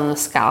grows on the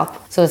scalp.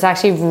 So it's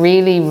actually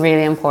really,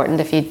 really important,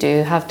 if you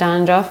do have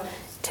dandruff,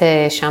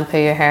 to shampoo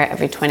your hair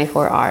every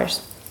 24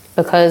 hours.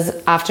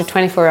 Because after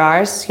 24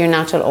 hours, your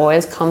natural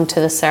oils come to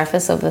the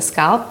surface of the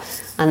scalp,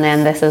 and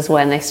then this is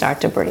when they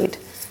start to breed.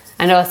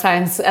 I know it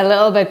sounds a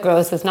little bit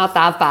gross, it's not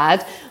that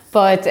bad,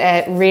 but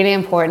really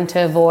important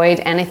to avoid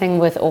anything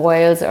with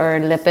oils or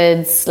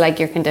lipids, like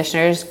your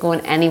conditioners, going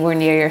anywhere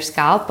near your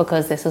scalp,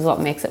 because this is what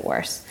makes it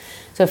worse.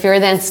 So if you're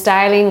then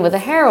styling with a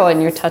hair oil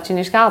and you're touching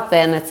your scalp,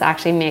 then it's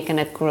actually making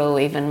it grow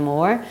even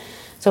more.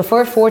 So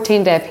for a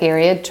 14-day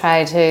period,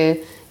 try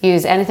to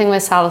use anything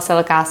with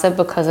salicylic acid,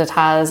 because it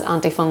has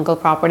antifungal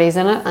properties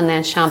in it, and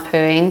then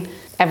shampooing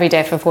every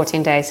day for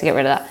 14 days to get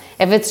rid of that.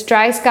 If it's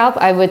dry scalp,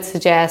 I would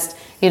suggest,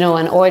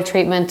 an oil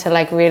treatment to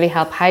like really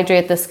help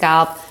hydrate the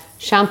scalp,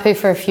 shampoo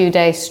for a few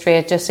days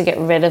straight just to get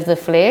rid of the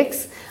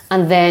flakes,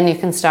 and then you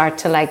can start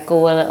to like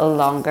go a little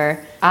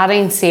longer.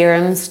 Adding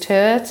serums to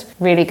it,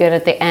 really good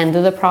at the end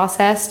of the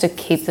process to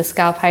keep the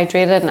scalp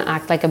hydrated and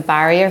act like a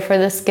barrier for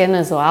the skin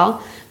as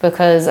well,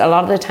 because a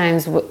lot of the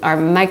times our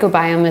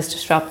microbiome is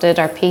disrupted,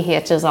 our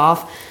pH is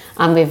off,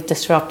 and we've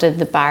disrupted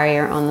the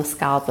barrier on the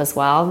scalp as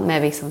well.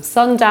 Maybe some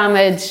sun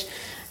damage,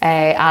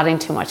 adding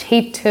too much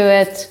heat to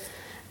it,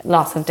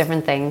 lots of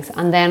different things.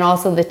 And then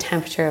also the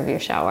temperature of your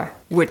shower.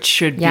 Which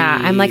should be... Yeah,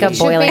 I'm like a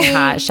boiling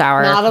hot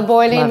shower Not a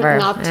boiling, lover.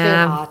 not too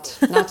hot.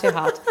 Not too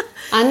hot.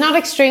 And not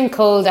extreme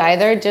cold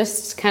either,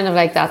 just kind of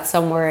like that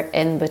somewhere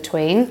in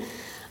between.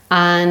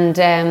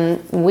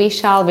 And we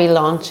shall be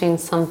launching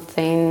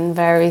something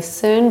very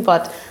soon,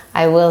 but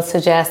I will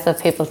suggest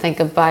that people think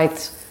about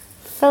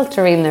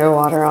filtering their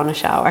water on a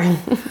shower.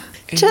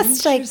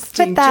 Just like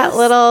put that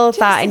little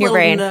thought in your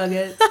brain.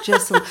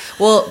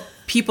 Well,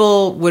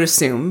 people would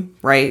assume,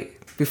 right,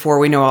 before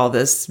we know all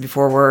this,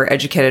 before we're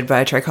educated by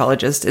a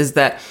trichologist, is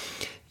that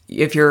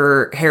if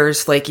your hair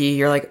is flaky,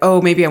 you're like,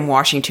 oh, maybe I'm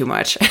washing too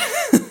much.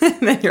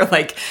 And then you're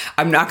like,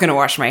 I'm not going to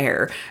wash my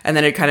hair. And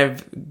then it kind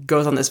of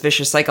goes on this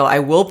vicious cycle. I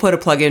will put a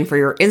plug in for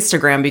your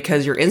Instagram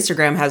because your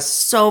Instagram has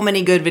so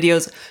many good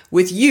videos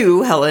with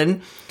you,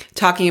 Helen,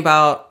 talking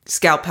about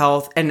scalp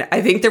health. And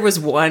I think there was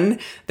one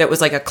that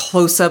was like a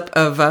close-up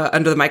of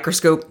under the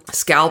microscope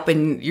scalp,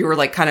 and you were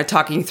like kind of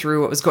talking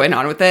through what was going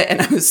on with it.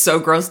 And I was so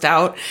grossed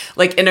out,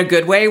 like in a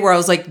good way, where I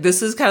was like,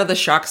 this is kind of the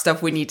shock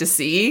stuff we need to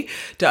see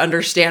to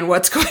understand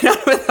what's going on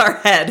with our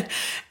head.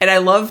 And I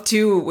love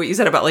too what you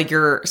said about like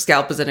your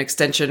scalp is an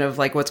extension of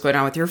like what's going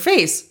on with your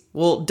face.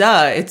 Well,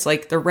 duh, it's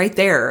like they're right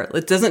there.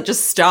 It doesn't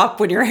just stop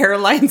when your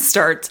hairline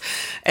starts.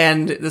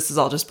 And this is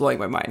all just blowing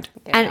my mind.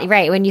 Yeah. And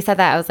right, when you said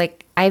that, I was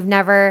like, I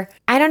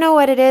don't know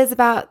what it is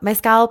about my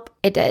scalp.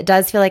 It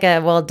does feel like a,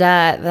 well,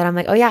 duh, that I'm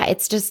like, oh yeah,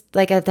 it's just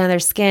like another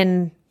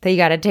skin that you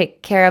got to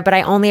take care of. But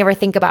I only ever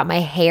think about my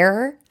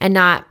hair and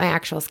not my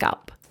actual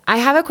scalp. I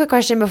have a quick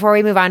question before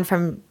we move on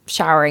from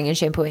showering and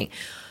shampooing.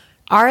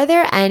 Are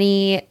there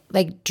any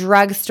like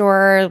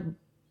drugstore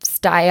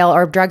style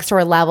or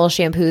drugstore level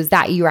shampoos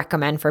that you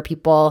recommend for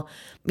people,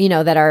 you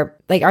know, that are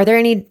like, are there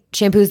any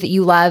shampoos that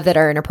you love that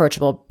are an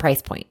approachable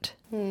price point?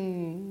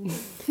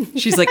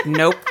 She's like,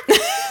 nope.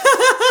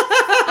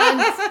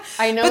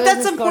 I know, but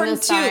that's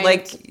important too.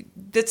 Like,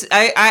 that's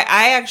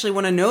I actually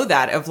want to know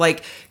that of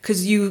like,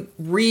 because you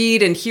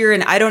read and hear,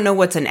 and I don't know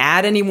what's an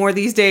ad anymore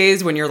these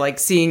days. When you're like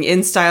seeing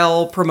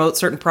InStyle promote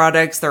certain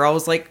products, they're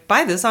always like,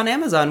 buy this on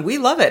Amazon. We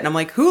love it, and I'm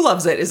like, who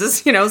loves it? Is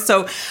this, you know?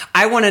 So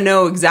I want to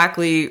know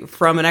exactly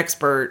from an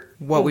expert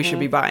what we should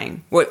be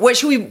buying. What we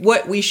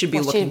should be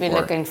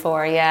looking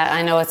for. Yeah,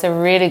 I know, it's a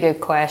really good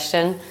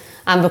question,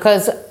 and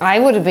because I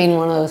would have been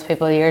one of those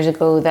people years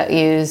ago that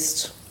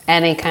used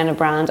any kind of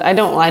brand. I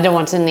don't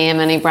want to name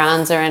any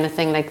brands or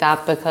anything like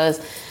that, because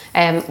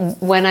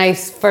when I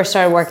first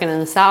started working in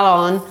the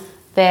salon,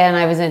 then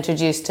I was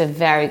introduced to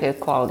very good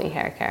quality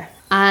hair care.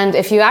 And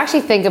if you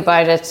actually think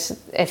about it,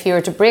 if you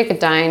were to break it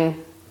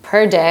down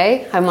per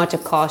day, how much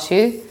it costs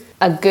you,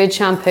 a good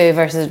shampoo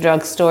versus a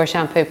drugstore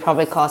shampoo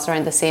probably costs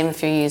around the same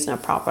if you're using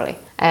it properly.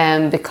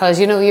 Because,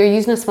 you know, you're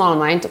using a small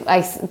amount.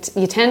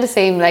 You tend to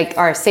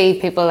see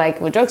people like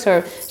with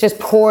drugstore just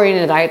pouring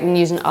it out and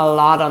using a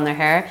lot on their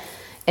hair.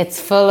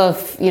 It's full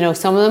of, you know,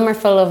 some of them are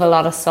full of a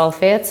lot of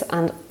sulfates,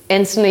 and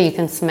instantly you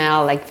can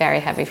smell like very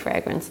heavy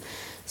fragrance.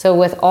 So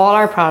with all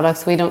our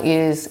products, we don't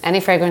use any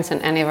fragrance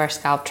in any of our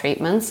scalp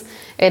treatments.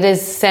 It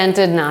is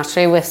scented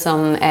naturally with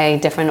some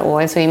different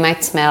oils. So you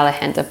might smell a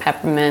hint of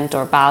peppermint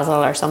or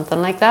basil or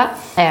something like that,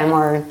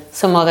 or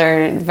some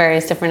other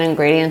various different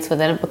ingredients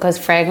within it, because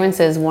fragrance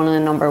is one of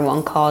the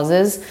 #1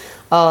 causes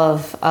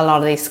of a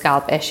lot of these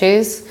scalp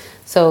issues.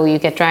 So you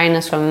get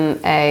dryness from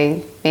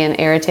being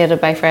irritated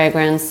by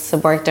fragrance,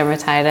 seborrheic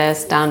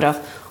dermatitis, dandruff.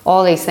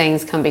 All these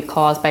things can be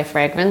caused by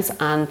fragrance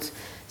and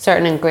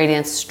certain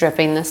ingredients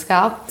stripping the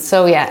scalp.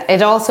 So yeah,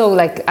 it also,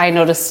 like, I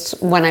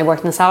noticed when I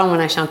worked in the salon,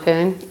 when I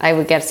shampooed, I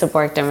would get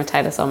seborrheic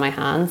dermatitis on my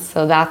hands.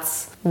 So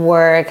that's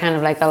where kind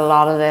of like a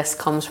lot of this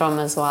comes from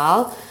as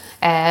well.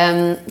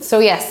 So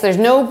yes, there's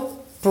no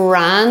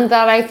brand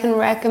that I can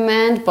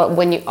recommend, but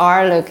when you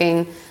are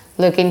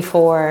looking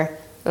for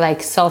like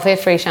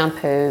sulfate-free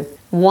shampoo,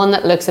 one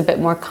that looks a bit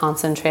more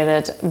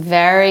concentrated,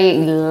 very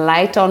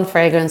light on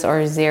fragrance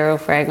or zero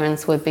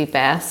fragrance would be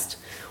best.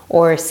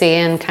 Or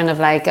seeing kind of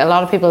like, a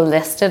lot of people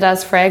list it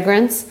as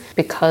fragrance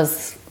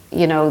because,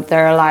 you know,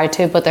 they're allowed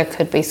to, but there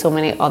could be so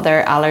many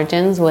other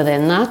allergens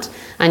within that,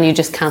 and you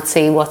just can't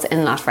see what's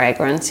in that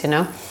fragrance, you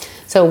know.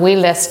 So we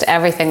list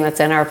everything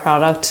that's in our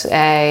product,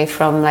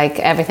 from like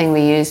everything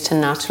we use to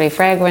naturally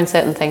fragrance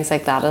it and things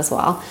like that as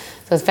well.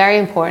 So it's very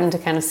important to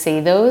kind of see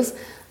those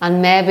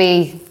and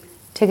maybe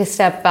take a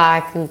step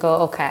back and go,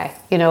 okay,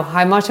 you know,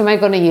 how much am I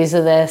going to use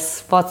of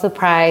this? What's the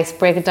price?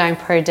 Break it down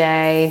per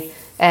day,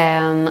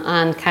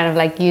 and kind of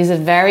like use it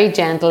very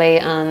gently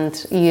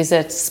and use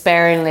it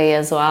sparingly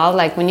as well.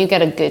 Like when you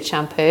get a good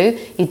shampoo,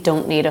 you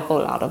don't need a whole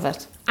lot of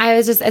it. I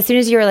was just, as soon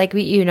as you were like,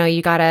 you know,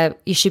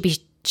 you should be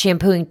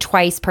shampooing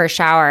twice per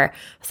shower,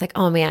 I was like,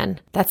 oh man,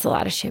 that's a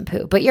lot of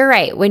shampoo. But you're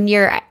right.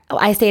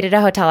 I stayed at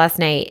a hotel last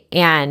night,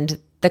 and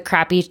the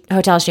crappy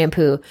hotel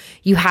shampoo,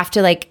 you have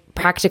to like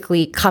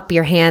practically cup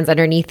your hands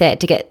underneath it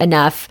to get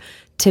enough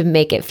to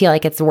make it feel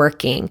like it's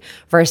working,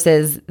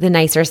 versus the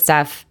nicer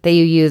stuff that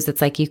you use.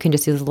 It's like you can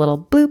just use a little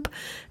bloop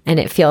and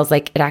it feels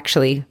like it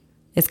actually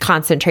is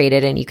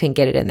concentrated and you can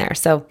get it in there.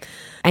 So,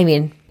 I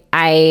mean,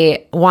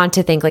 I want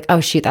to think like, oh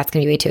shoot, that's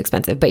going to be way too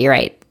expensive. But you're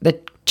right. The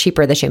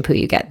cheaper the shampoo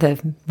you get, the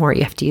more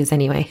you have to use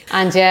anyway.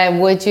 And yeah,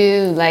 would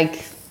you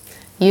like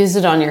use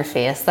it on your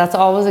face? That's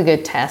always a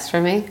good test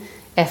for me.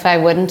 If I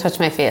wouldn't touch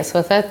my face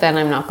with it, then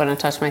I'm not going to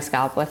touch my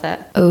scalp with it.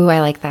 Oh,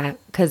 I like that.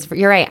 Because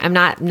you're right. I'm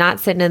not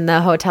sitting in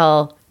the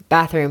hotel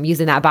bathroom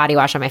using that body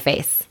wash on my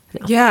face.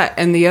 No. Yeah.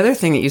 And the other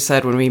thing that you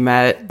said when we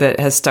met that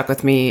has stuck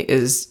with me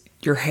is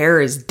your hair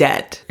is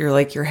dead. You're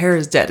like, your hair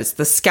is dead. It's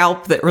the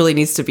scalp that really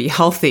needs to be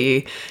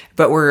healthy.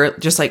 But we're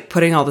just like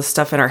putting all this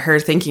stuff in our hair,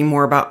 thinking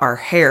more about our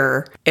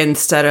hair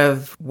instead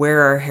of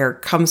where our hair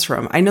comes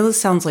from. I know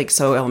this sounds like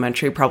so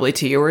elementary probably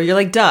to you, where you're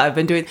like, duh, I've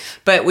been doing.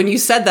 But when you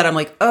said that, I'm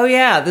like, oh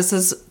yeah,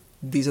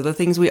 these are the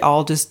things we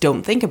all just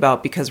don't think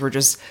about because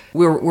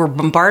we're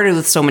bombarded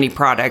with so many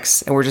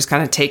products and we're just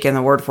kind of taking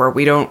the word for it.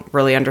 We don't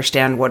really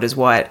understand what is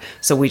what.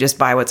 So we just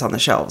buy what's on the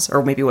shelves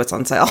or maybe what's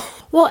on sale.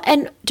 Well,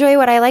 and Joy,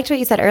 what I liked what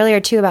you said earlier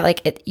too about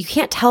like, you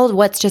can't tell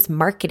what's just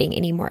marketing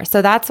anymore.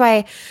 So that's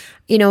why,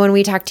 when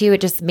we talked to you, it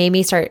just made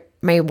me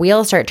my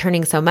wheels start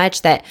turning so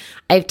much that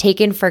I've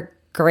taken for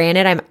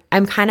granted.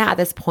 I'm kind of at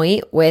this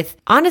point with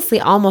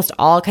honestly almost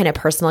all kind of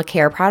personal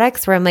care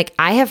products where I'm like,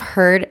 I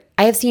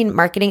have seen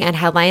marketing and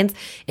headlines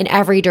in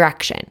every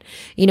direction.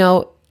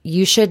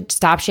 You should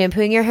stop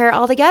shampooing your hair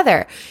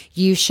altogether.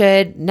 You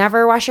should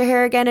never wash your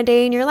hair again a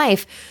day in your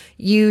life.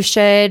 You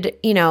should,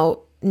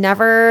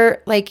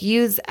 never like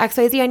use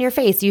XYZ on your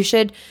face. You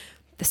should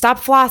stop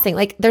flossing.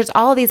 Like there's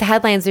all of these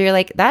headlines where you're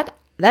like, that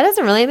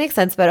doesn't really make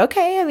sense, but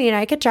okay. I mean,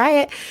 I could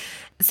try it.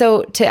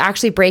 So to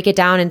actually break it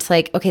down into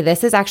like, okay,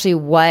 this is actually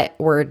what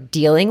we're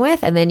dealing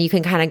with. And then you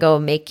can kind of go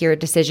make your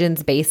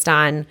decisions based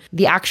on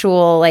the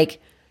actual, like,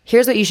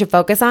 here's what you should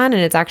focus on.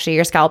 And it's actually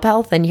your scalp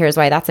health. And here's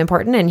why that's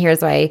important. And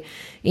here's why,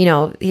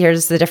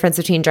 here's the difference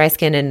between dry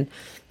skin and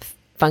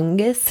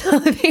fungus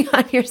living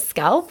on your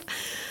scalp.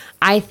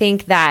 I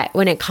think that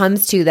when it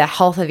comes to the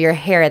health of your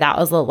hair, that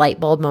was a light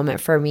bulb moment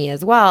for me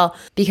as well,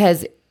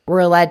 because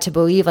we're led to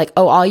believe like,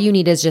 oh, all you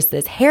need is just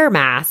this hair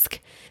mask.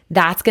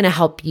 That's going to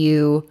help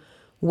you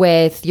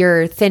with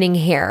your thinning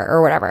hair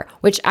or whatever,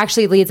 which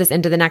actually leads us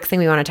into the next thing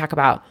we want to talk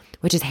about,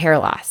 which is hair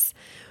loss.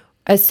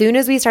 As soon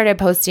as we started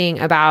posting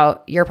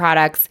about your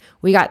products,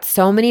 we got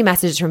so many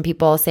messages from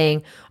people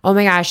saying, oh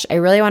my gosh, I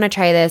really want to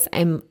try this.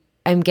 I'm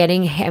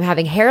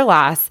having hair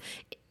loss.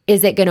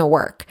 Is it going to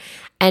work?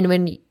 And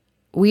when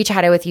we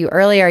chatted with you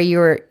earlier,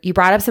 you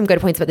brought up some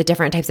good points about the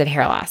different types of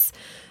hair loss.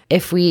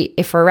 If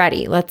we're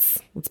ready, let's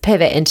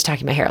pivot into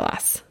talking about hair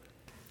loss.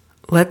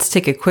 Let's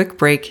take a quick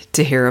break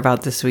to hear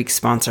about this week's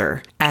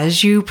sponsor.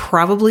 As you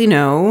probably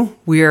know,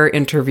 we are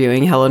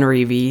interviewing Helen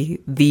Reavey,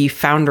 the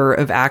founder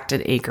of Act &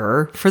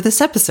 Acre, for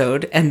this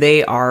episode, and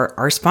they are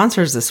our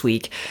sponsors this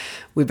week.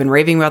 We've been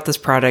raving about this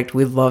product.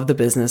 We love the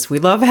business. We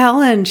love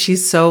Helen.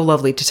 She's so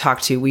lovely to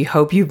talk to. We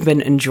hope you've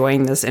been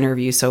enjoying this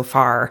interview so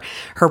far.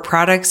 Her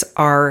products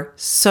are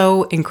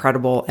so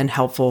incredible and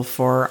helpful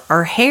for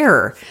our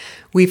hair.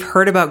 We've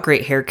heard about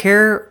great hair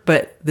care,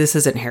 but this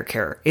isn't hair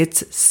care.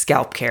 It's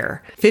scalp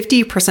care.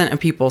 50% of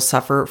people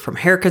suffer from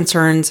hair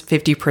concerns.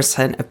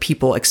 50% of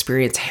people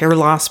experience hair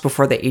loss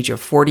before the age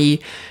of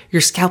 40.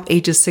 Your scalp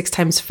ages 6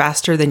 times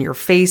faster than your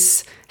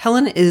face.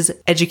 Helen is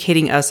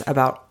educating us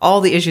about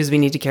all the issues we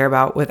need to care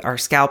about with our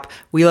scalp.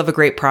 We love a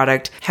great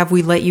product. Have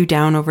we let you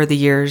down over the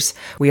years?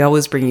 We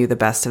always bring you the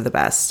best of the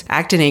best.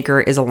 Act & Acre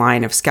is a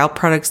line of scalp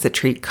products that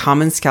treat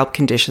common scalp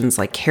conditions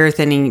like hair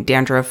thinning,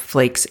 dandruff,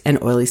 flakes,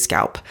 and oily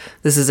scalp.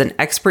 This is an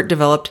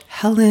expert-developed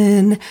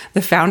Helen.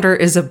 The founder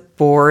is a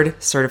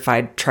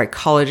board-certified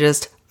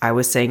trichologist. I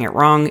was saying it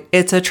wrong.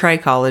 It's a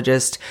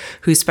trichologist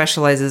who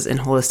specializes in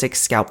holistic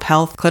scalp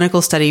health.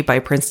 Clinical study by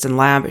Princeton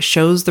Lab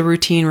shows the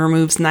routine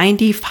removes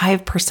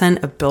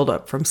 95% of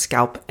buildup from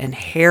scalp and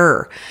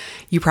hair.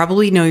 You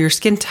probably know your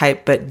skin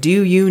type, but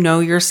do you know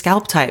your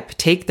scalp type?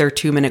 Take their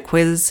 2-minute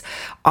quiz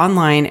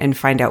online and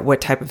find out what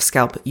type of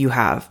scalp you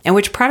have and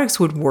which products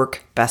would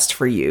work best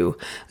for you.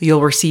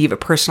 You'll receive a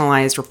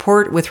personalized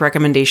report with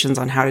recommendations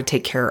on how to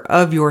take care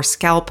of your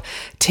scalp.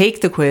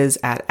 Take the quiz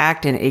at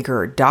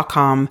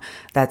actandacre.com.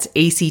 That's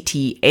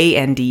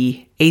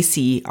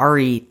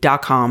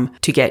ACTANDACRE.com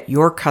to get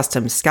your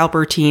custom scalp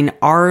routine.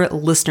 Our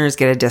listeners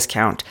get a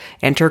discount.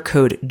 Enter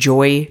code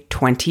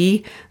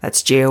JOY20,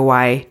 that's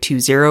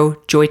JOY20,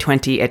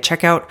 JOY20 at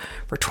checkout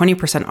for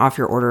 20% off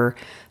your order.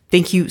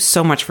 Thank you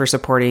so much for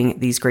supporting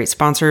these great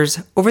sponsors.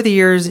 Over the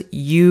years,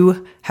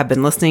 you have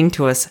been listening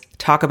to us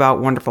talk about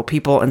wonderful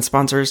people and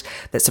sponsors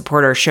that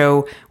support our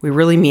show. We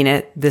really mean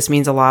it. This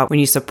means a lot. When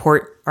you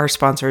support our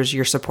sponsors,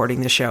 you're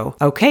supporting the show.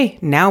 Okay,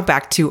 now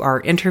back to our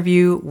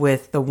interview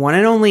with the one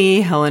and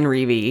only Helen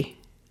Reavey.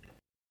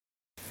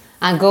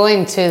 And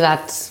going to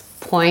that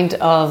point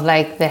of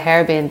like the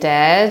hair being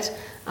dead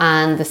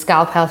and the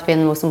scalp health being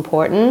the most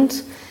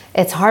important,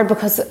 it's hard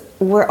because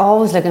we're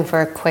always looking for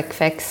a quick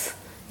fix.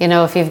 You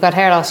know, if you've got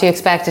hair loss, you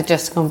expect it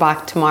just to come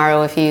back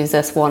tomorrow if you use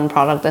this one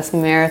product, this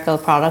miracle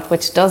product,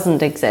 which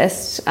doesn't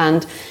exist.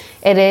 And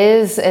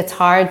it's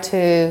hard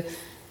to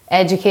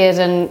educate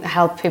and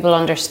help people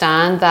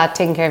understand that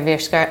taking care of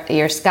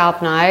your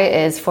scalp now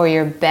is for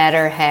your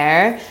better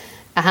hair.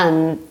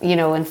 And, you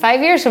know, in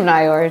 5 years from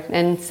now or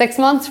in 6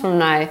 months from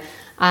now.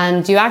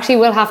 And you actually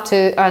will have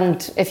to,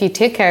 and if you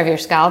take care of your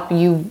scalp,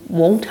 you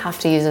won't have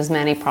to use as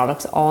many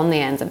products on the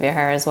ends of your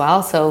hair as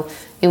well. So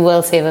you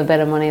will save a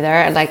bit of money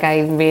there. Like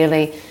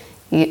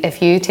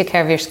if you take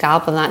care of your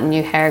scalp and that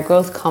new hair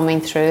growth coming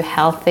through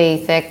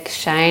healthy, thick,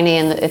 shiny,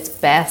 in its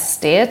best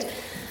state,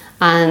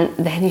 and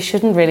then you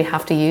shouldn't really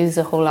have to use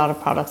a whole lot of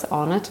products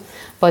on it.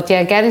 But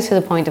yeah, getting to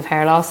the point of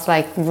hair loss,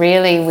 like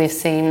really we've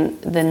seen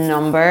the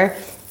number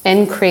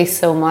increase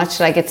so much.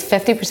 Like it's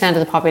 50% of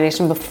the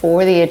population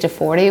before the age of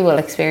 40 will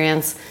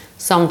experience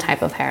some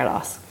type of hair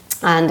loss.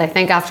 And I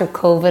think after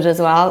COVID as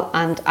well,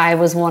 and I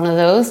was one of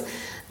those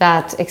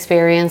that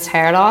experienced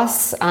hair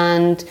loss,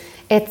 and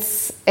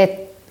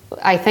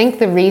I think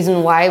the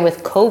reason why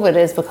with COVID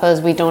is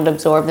because we don't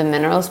absorb the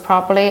minerals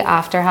properly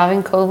after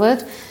having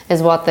COVID,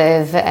 is what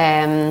they've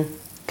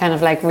kind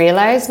of like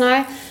realized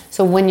now.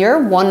 So when you're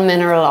one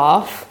mineral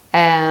off,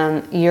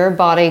 your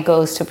body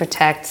goes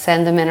to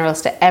send the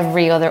minerals to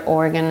every other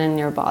organ in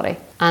your body,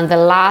 and the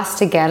last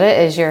to get it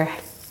is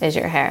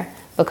your hair,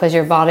 because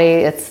your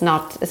body, it's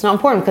not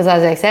important, because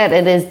as I said,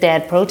 it is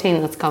dead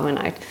protein that's coming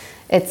out.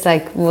 It's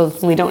like, well,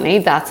 we don't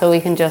need that, so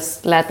we can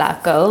just let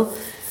that go.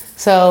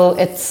 So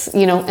it's,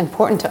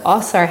 important to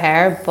us, our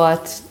hair,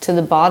 but to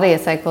the body,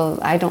 it's like, well,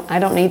 I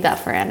don't need that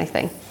for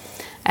anything.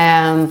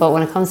 But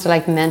when it comes to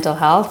like mental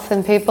health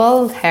in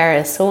people, hair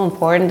is so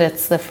important.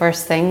 It's the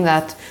first thing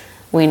that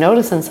we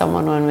notice in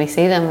someone when we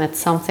see them. It's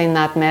something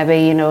that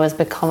maybe, has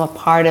become a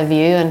part of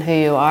you and who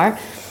you are.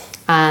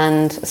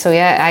 And so,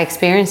 yeah, I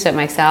experienced it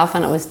myself,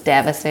 and it was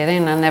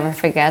devastating. I'll never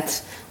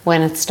forget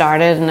when it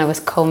started and I was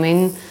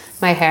combing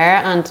my hair,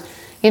 and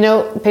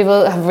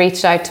people have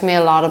reached out to me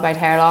a lot about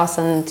hair loss,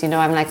 and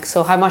I'm like,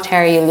 so how much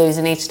hair are you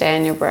losing each day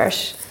in your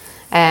brush?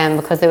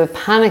 Because they would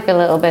panic a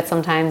little bit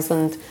sometimes,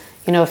 and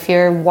if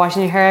you're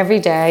washing your hair every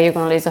day, you're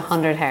going to lose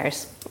 100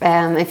 hairs.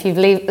 If you've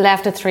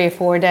left it 3 or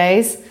 4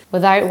 days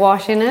without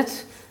washing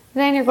it,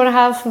 then you're going to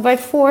have about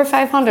 400 or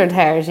 500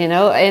 hairs,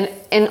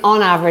 in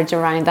on average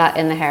around that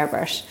in the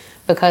hairbrush,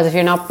 because if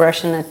you're not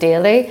brushing it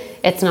daily,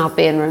 it's not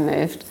being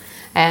removed.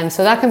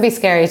 So that can be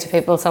scary to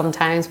people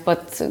sometimes,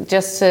 but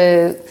just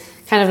to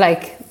kind of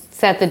like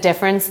set the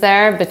difference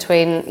there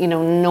between,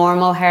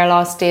 normal hair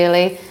loss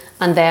daily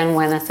and then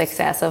when it's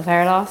excessive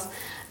hair loss.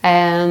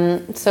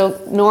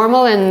 So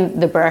normal in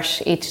the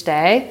brush each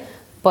day,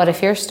 but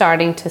if you're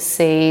starting to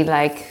see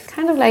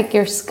kind of like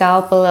your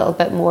scalp a little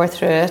bit more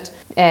through it,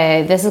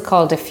 this is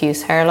called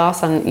diffuse hair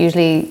loss, and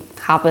usually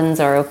happens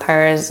or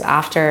occurs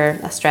after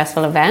a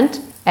stressful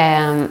event.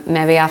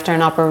 Maybe after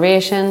an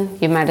operation,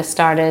 you might have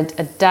started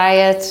a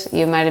diet,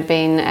 you might have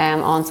been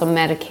on some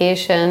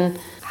medication,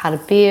 had a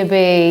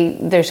baby,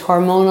 there's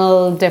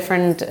hormonal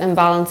different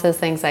imbalances,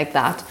 things like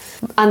that.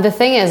 And the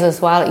thing is as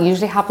well, it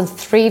usually happens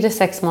 3 to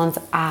 6 months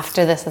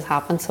after this has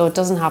happened, so it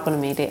doesn't happen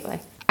immediately.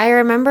 I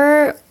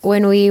remember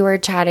when we were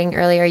chatting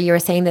earlier, you were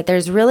saying that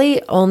there's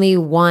really only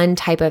one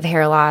type of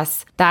hair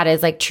loss that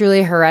is like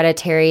truly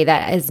hereditary,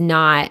 that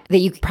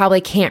you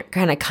probably can't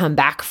kind of come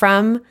back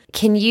from.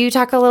 Can you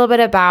talk a little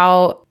bit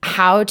about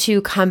how to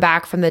come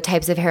back from the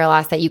types of hair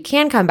loss that you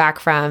can come back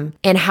from,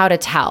 and how to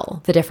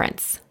tell the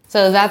difference?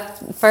 So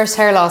that first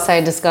hair loss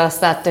I discussed,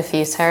 that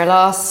diffuse hair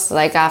loss,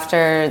 like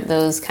after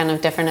those kind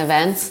of different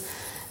events,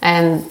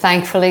 and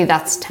thankfully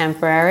that's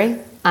temporary,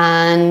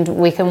 and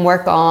we can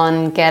work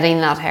on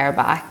getting that hair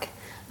back.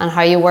 And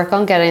how you work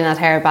on getting that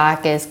hair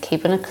back is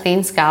keeping a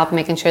clean scalp,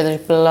 making sure there's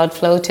blood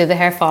flow to the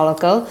hair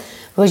follicle,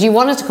 because you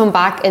want it to come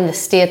back in the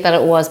state that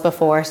it was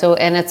before, so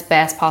in its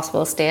best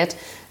possible state.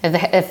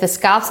 If the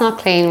scalp's not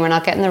clean, we're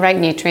not getting the right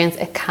nutrients,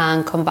 it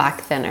can come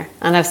back thinner.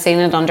 And I've seen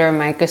it under a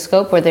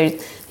microscope where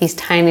there's these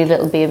tiny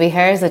little baby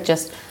hairs that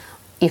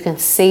you can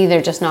see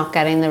they're just not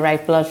getting the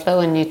right blood flow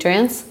and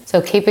nutrients. So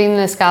keeping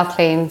the scalp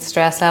clean,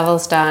 stress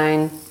levels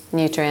down,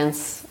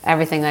 nutrients,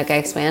 everything like I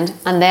explained.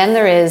 And then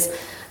there is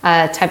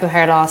a type of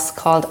hair loss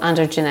called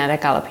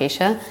androgenetic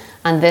alopecia.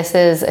 And this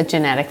is a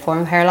genetic form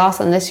of hair loss.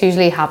 And this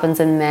usually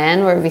happens in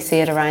men, where we see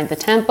it around the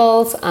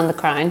temples and the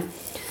crown.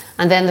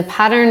 And then the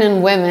pattern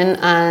in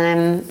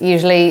women,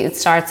 usually it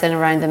starts in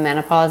around the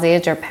menopause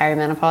age or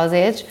perimenopause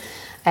age.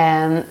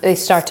 They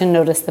start to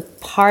notice the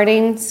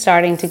parting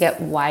starting to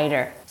get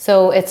wider.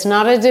 So it's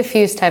not a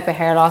diffuse type of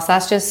hair loss.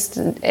 That's just,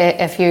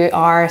 if you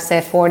are, say,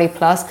 40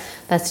 plus,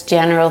 that's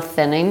general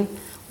thinning,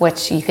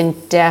 which you can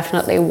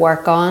definitely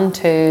work on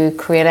to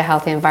create a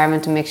healthy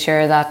environment to make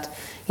sure that,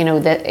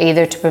 that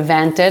either to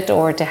prevent it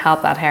or to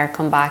help that hair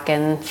come back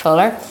in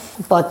fuller.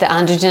 But the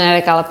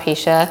androgenetic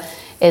alopecia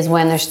is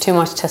when there's too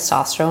much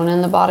testosterone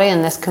in the body,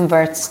 and this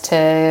converts to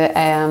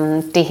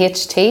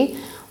DHT,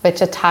 which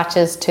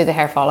attaches to the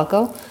hair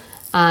follicle.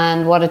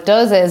 And what it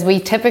does is, we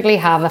typically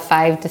have a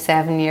 5 to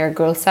 7 year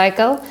growth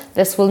cycle.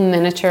 This will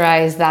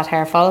miniaturize that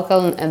hair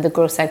follicle, and the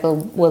growth cycle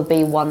will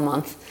be 1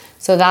 month.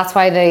 So that's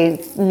why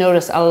they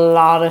notice a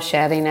lot of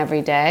shedding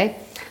every day.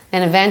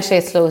 And eventually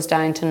it slows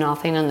down to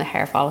nothing and the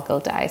hair follicle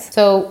dies.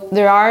 So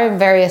there are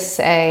various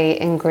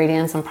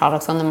ingredients and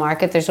products on the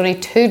market. There's only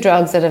 2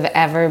 drugs that have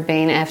ever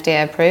been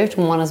FDA approved.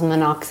 One is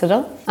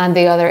minoxidil and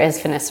the other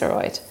is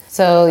finasteride.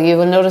 So you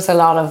will notice a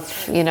lot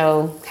of,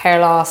 hair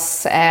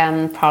loss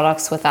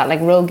products with that, like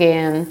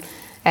Rogaine.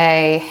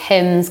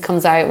 Hims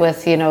comes out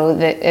with,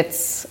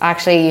 it's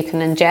actually, you can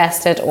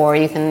ingest it or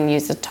you can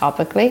use it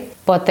topically,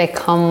 but they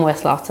come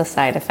with lots of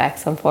side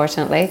effects,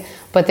 unfortunately.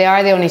 But they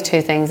are the only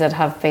two things that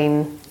have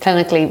been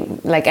clinically,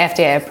 like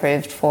FDA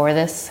approved for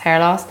this hair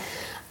loss.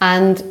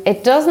 And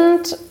it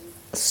doesn't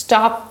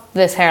stop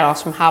this hair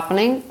loss from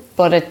happening,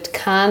 but it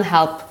can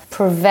help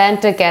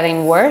prevent it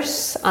getting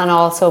worse and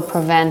also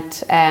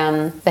prevent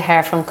the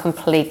hair from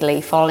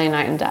completely falling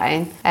out and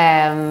dying.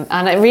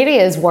 And it really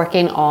is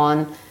working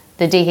on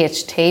the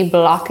DHT,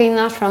 blocking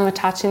that from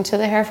attaching to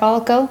the hair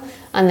follicle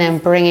and then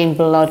bringing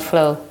blood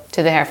flow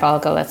to the hair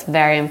follicle. That's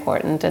very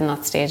important in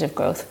that stage of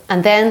growth.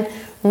 And then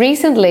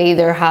recently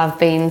there have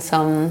been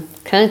some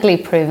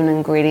clinically proven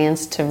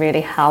ingredients to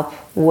really help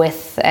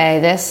with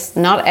this,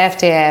 not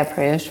FDA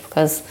approved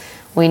because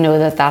we know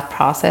that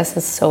process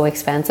is so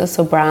expensive,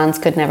 so brands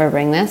could never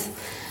bring this.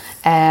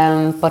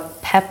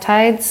 But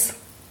peptides,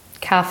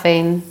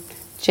 caffeine,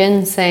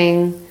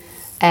 ginseng,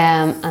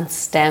 and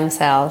stem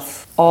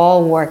cells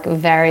all work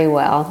very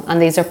well. And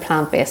these are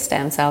plant-based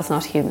stem cells,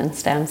 not human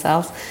stem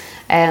cells,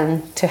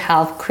 to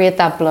help create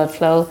that blood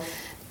flow,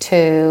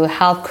 to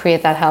help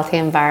create that healthy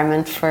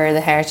environment for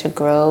the hair to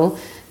grow,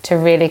 to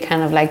really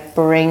kind of like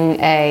bring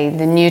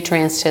the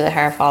nutrients to the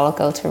hair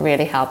follicle to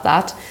really help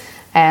that.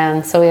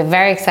 So we're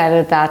very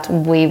excited that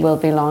we will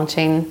be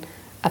launching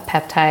a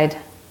peptide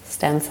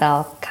stem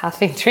cell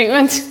caffeine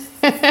treatment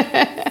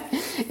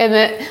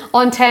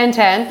on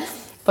 10/10.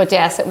 But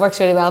yes, it works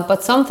really well.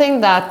 But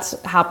something that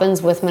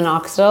happens with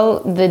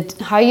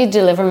minoxidil, how you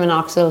deliver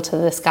minoxidil to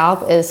the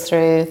scalp is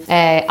through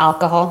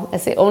alcohol.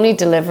 It's the only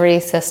delivery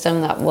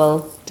system that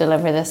will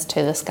deliver this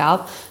to the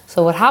scalp.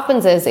 So what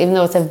happens is, even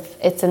though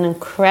it's an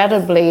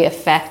incredibly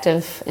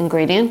effective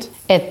ingredient,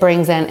 it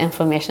brings in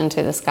inflammation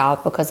to the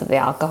scalp because of the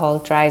alcohol,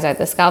 dries out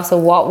the scalp. So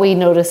what we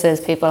notice is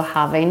people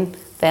having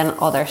then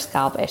other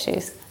scalp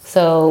issues.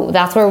 So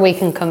that's where we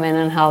can come in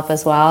and help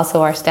as well.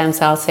 So our stem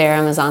cell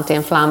serum is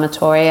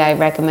anti-inflammatory. I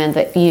recommend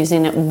that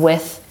using it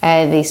with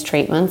these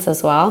treatments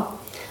as well.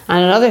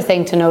 And another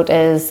thing to note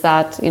is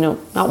that,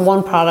 not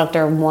one product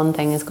or one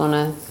thing is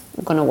going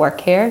to work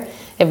here.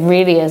 It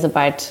really is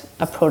about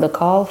a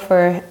protocol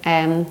for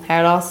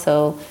hair loss.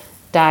 So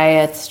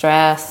diet,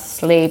 stress,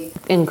 sleep,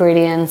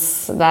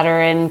 ingredients that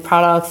are in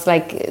products,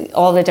 like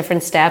all the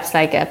different steps,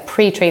 like a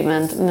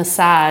pre-treatment,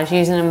 massage,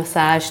 using a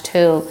massage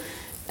tool.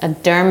 A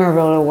derma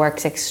roller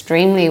works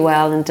extremely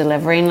well in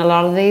delivering a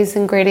lot of these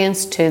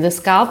ingredients to the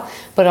scalp,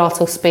 but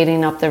also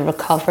speeding up the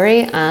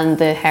recovery and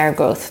the hair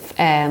growth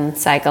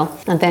cycle.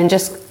 And then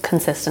just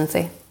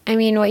consistency. I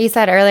mean, what you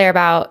said earlier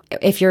about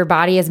if your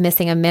body is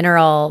missing a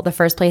mineral, the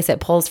first place it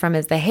pulls from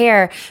is the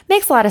hair,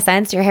 makes a lot of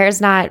sense. Your hair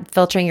is not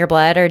filtering your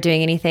blood or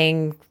doing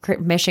anything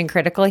mission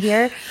critical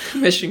here.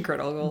 Mission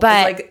critical.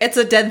 But it's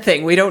a dead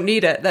thing. We don't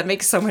need it. That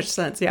makes so much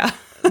sense. Yeah.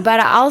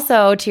 But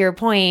also, to your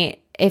point,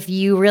 if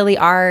you really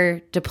are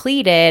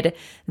depleted,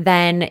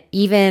 then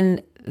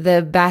even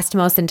the best,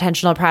 most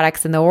intentional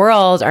products in the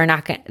world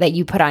that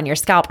you put on your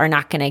scalp are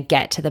not going to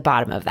get to the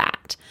bottom of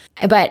that.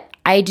 But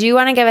I do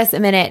want to give us a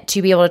minute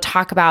to be able to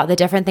talk about the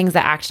different things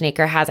that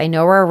ActionAcre has. I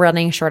know we're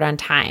running short on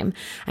time.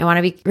 I want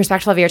to be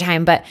respectful of your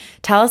time, but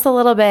tell us a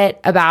little bit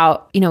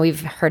about,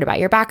 we've heard about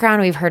your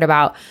background. We've heard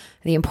about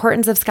the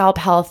importance of scalp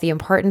health, the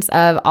importance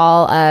of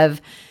all of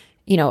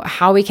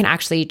how we can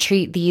actually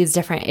treat these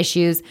different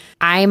issues.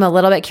 I'm a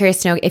little bit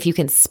curious to know if you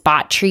can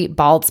spot treat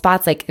bald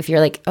spots. Like if you're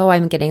like, oh,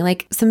 I'm getting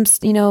like some,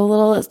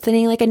 little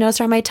thinning, like I noticed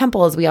around my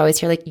temples. We always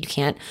hear like, you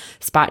can't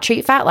spot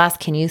treat fat loss.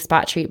 Can you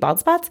spot treat bald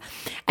spots?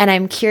 And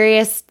I'm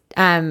curious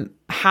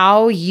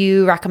how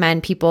you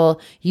recommend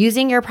people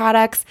using your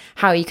products,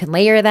 how you can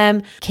layer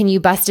them. Can you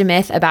bust a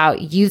myth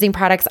about using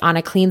products on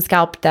a clean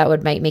scalp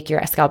that might make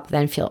your scalp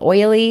then feel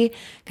oily?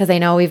 Because I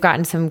know we've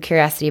gotten some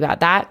curiosity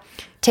about that.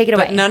 Take it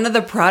away. But none of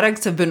the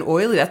products have been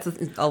oily.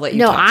 I'll let you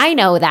No, talk. I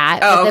know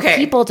that. Oh, but okay.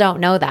 The people don't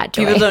know that,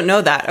 Joy. People don't know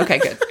that. Okay,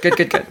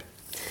 good.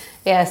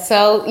 Yeah,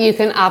 so you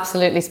can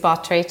absolutely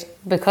spot treat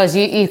because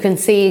you can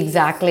see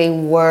exactly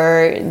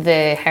where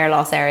the hair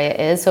loss area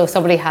is. So if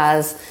somebody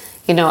has,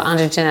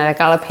 androgenetic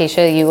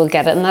alopecia, you will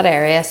get it in that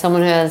area.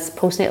 Someone who has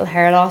postnatal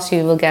hair loss,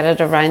 you will get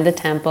it around the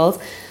temples.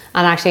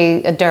 And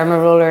actually, a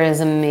derma roller is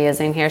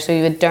amazing here. So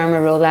you would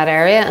derma roll that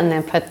area and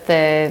then put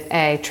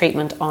the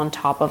treatment on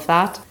top of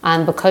that.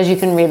 And because you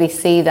can really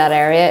see that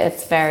area,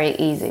 it's very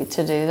easy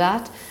to do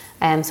that.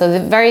 So the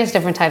various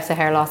different types of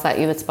hair loss that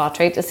you would spot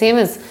treat. The same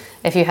as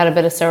if you had a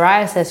bit of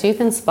psoriasis, you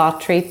can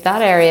spot treat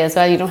that area as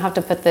well. You don't have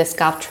to put the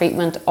scalp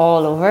treatment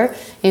all over.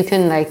 You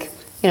can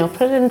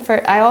put it in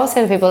for, I always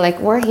say to people,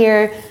 we're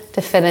here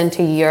to fit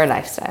into your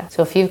lifestyle.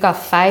 So if you've got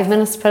 5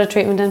 minutes to put a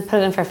treatment in, put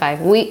it in for 5.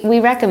 We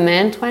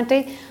recommend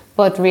 20.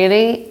 But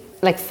really,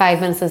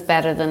 5 minutes is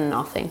better than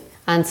nothing.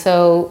 And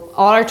so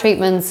all our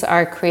treatments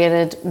are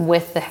created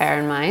with the hair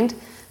in mind.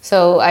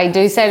 So I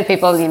do say to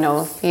people,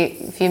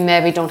 if you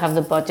maybe don't have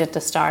the budget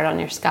to start on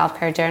your scalp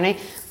care journey,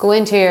 go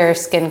into your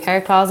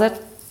skincare closet,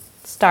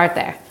 start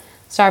there.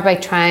 start by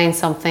trying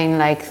something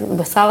like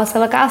with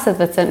salicylic acid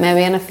that's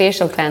maybe in a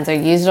facial cleanser.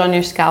 Use it on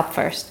your scalp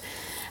first.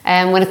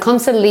 And when it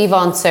comes to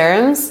leave-on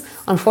serums,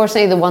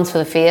 unfortunately the ones for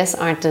the face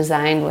aren't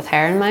designed with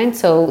hair in mind.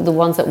 So the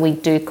ones that we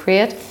do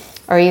create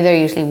are either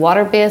usually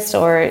water-based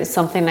or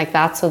something like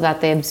that, so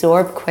that they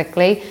absorb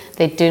quickly.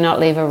 They do not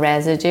leave a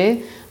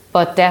residue.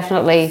 But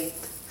definitely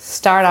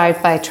start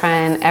out by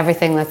trying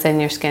everything that's in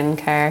your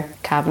skincare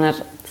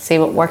cabinet. See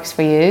what works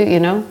for you, you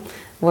know.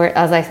 We're,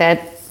 as I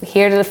said,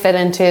 here to fit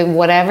into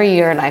whatever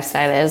your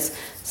lifestyle is.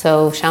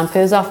 So shampoo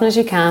as often as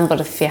you can,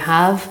 but if you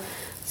have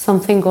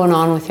something going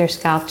on with your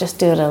scalp, just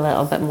do it a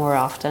little bit more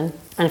often.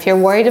 And if you're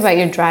worried about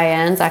your dry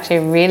ends, actually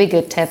a really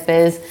good tip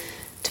is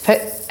to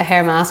put a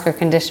hair mask or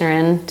conditioner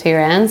in to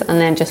your ends and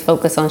then just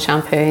focus on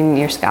shampooing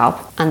your scalp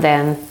and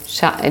then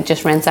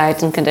just rinse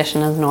out and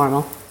condition as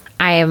normal.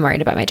 I am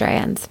worried about my dry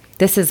ends.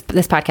 This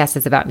podcast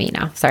is about me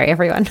now. Sorry,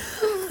 everyone.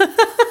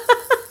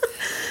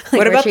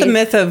 What about the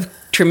myth of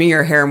trimming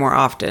your hair more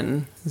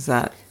often? Is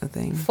that a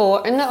thing?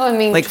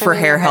 Like for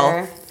hair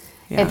health?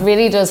 Yeah. It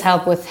really does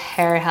help with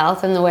hair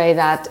health in the way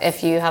that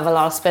if you have a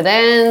lot of split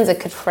ends, it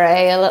could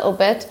fray a little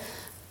bit,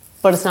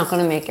 but it's not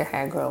going to make your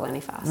hair grow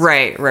any faster.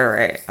 Right.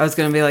 I was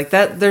going to be like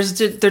that.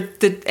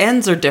 The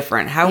ends are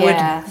different. How would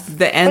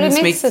the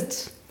ends makes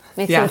it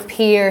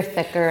appear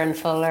thicker and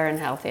fuller and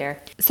healthier?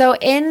 So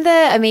in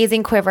the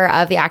amazing quiver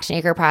of the Action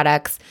Acre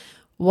products,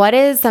 what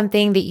is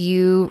something that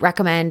you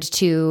recommend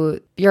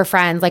to your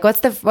friends? Like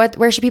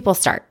where should people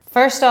start?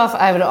 First off,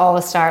 I would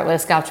always start with a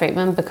scalp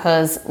treatment,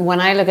 because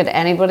when I look at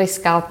anybody's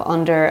scalp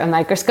under a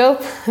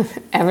microscope,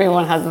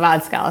 everyone has a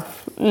bad scalp,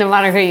 no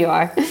matter who you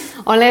are,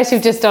 unless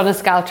you've just done a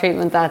scalp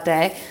treatment that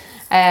day.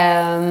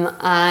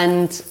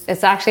 And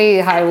it's actually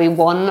how we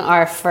won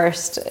our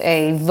first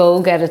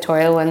Vogue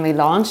editorial when we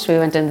launched. We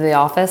went into the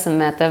office and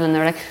met them and they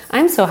were like,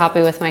 I'm so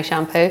happy with my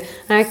shampoo. And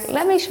I'm like,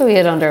 let me show you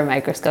it under a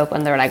microscope.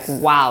 And they were like,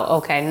 wow,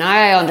 okay, now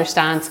I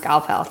understand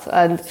scalp health.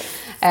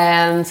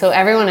 And so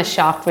everyone is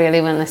shocked really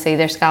when they see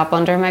their scalp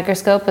under a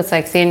microscope. It's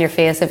like seeing your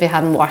face if you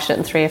hadn't washed it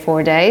in 3 or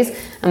 4 days.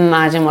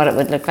 Imagine what it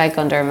would look like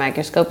under a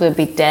microscope. There'd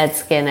be dead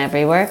skin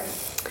everywhere.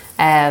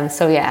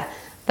 So yeah,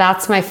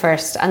 that's my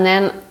first. And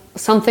then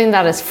something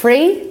that is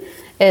free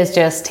is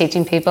just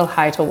teaching people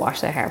how to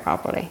wash their hair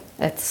properly.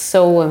 It's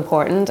so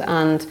important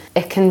and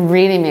it can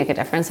really make a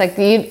difference. Like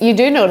you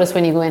do notice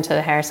when you go into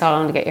the hair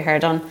salon to get your hair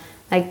done,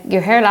 like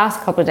your hair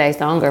lasts a couple of days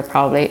longer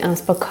probably, and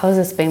it's because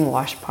it's been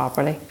washed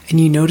properly. And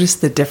you notice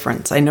the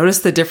difference. I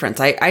noticed the difference.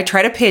 I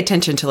try to pay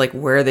attention to like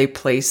where they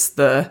place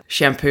the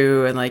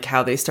shampoo and like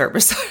how they start.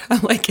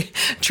 I'm like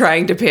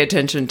trying to pay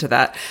attention to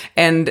that.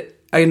 And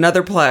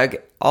another plug,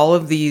 all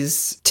of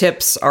these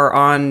tips are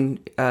on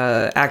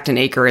Acton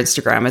Acre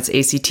Instagram. It's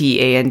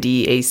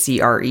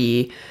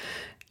ACTANDACRE.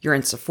 You're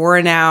in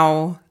Sephora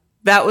now.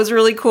 That was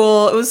really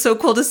cool. It was so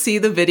cool to see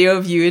the video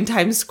of you in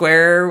Times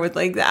Square with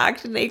like the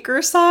Acton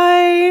Acre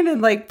sign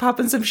and like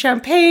popping some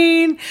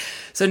champagne.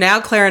 So now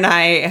Claire and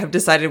I have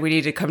decided we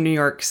need to come to New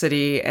York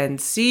City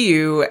and see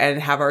you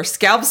and have our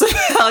scalps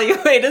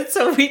evaluated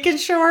so we can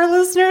show our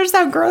listeners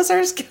how gross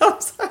our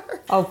scalps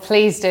are. Oh,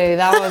 please do.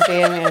 That would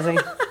be amazing.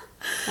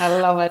 I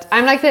love it.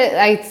 I'm like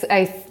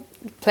I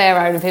play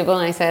around with people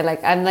and I say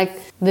like, I'm like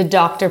the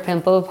Dr.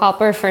 Pimple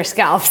Popper for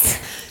scalps.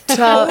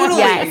 Totally.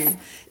 Yes.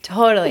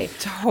 Totally.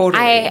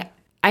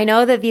 I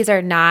know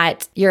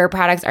that your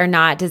products are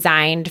not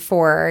designed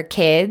for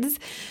kids,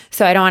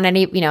 so I don't want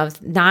any,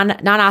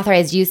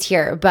 non-authorized use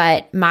here.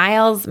 But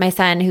Miles, my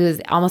son,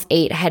 who's almost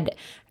 8, had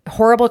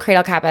horrible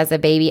cradle cap as a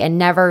baby and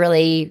never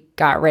really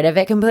got rid of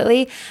it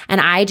completely.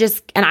 And I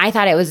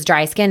thought it was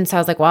dry skin. So I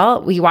was like,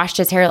 well, we washed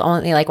his hair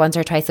only like once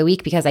or twice a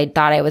week because I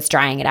thought I was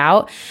drying it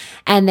out.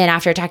 And then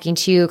after talking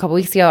to you a couple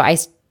weeks ago, I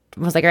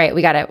was like, all right,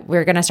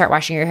 we're going to start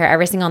washing your hair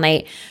every single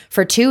night.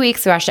 For 2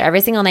 weeks, we washed it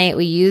every single night.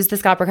 We used the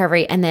scalp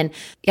recovery. And then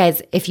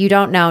guys, if you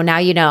don't know, now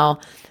you know,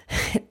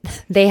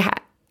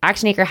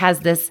 Action Acre has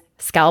this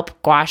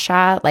scalp gua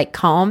sha like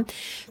comb.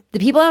 The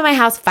people in my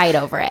house fight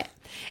over it.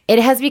 It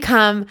has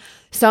become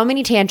so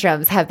many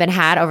tantrums have been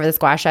had over this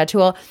gua sha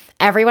tool.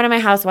 Everyone in my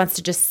house wants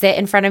to just sit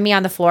in front of me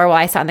on the floor while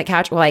I sit on the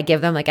couch while I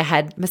give them like a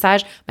head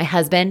massage. My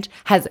husband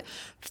has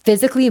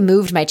physically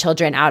moved my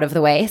children out of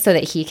the way so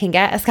that he can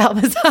get a scalp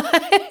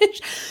massage.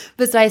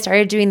 But so I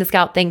started doing the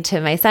scalp thing to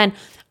my son.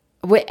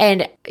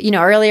 And,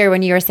 earlier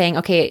when you were saying,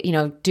 okay,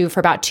 do for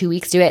about 2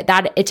 weeks, do it.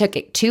 It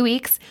took 2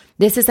 weeks.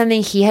 This is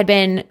something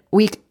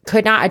we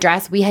could not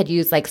address. We had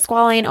used like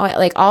squalane oil,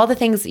 like all the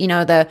things,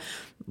 the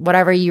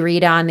whatever you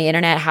read on the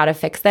internet, how to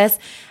fix this,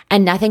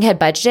 and nothing had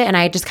budged it. And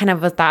I just kind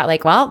of thought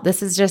like, well,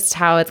 this is just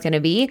how it's going to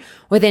be.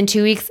 Within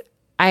 2 weeks,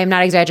 I am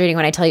not exaggerating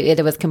when I tell you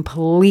it was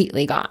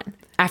completely gone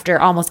after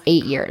almost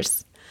 8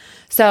 years.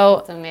 So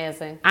that's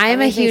amazing.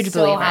 I'm a huge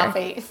believer.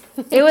 Happy.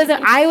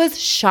 I was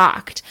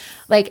shocked.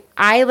 Like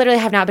I literally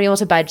have not been able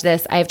to budge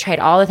this. I've tried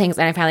all the things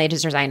and I finally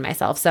just resigned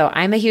myself. So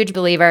I'm a huge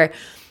believer.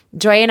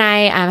 Joy and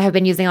I have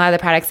been using a lot of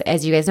the products.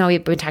 As you guys know,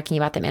 we've been talking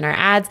about them in our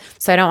ads.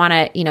 So I don't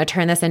want to,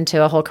 turn this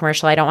into a whole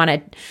commercial. I don't want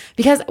to,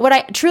 because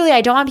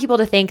I don't want people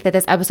to think that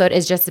this episode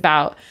is just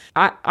about,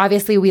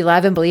 obviously we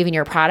love and believe in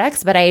your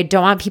products, but I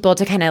don't want people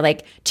to kind of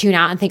like tune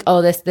out and think,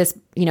 oh, this,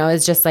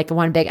 is just like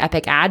one big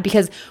epic ad,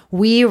 because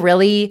we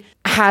really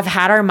have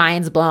had our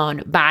minds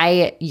blown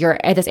by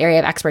this area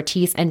of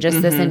expertise and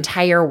just this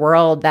entire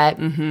world that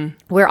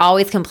we're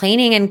always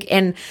complaining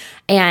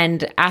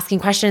and asking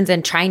questions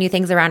and trying new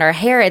things around our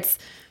hair. It's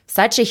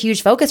such a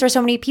huge focus for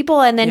so many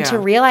people. And then to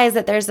realize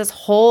that there's this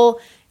whole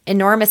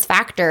enormous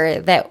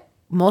factor that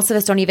most of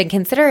us don't even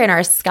consider in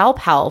our scalp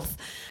health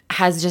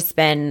has just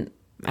been,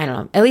 I don't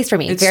know, at least for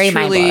me, it's very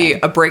mind-blowing. It's mind-blowing.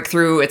 truly a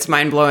breakthrough. It's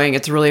mind-blowing.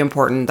 It's really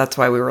important. That's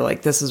why we were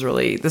like, this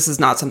is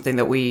not something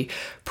that we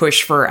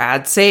push for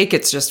ad's sake.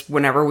 It's just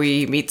whenever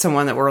we meet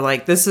someone that we're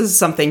like, this is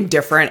something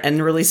different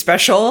and really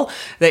special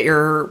that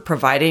you're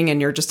providing,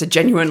 and you're just a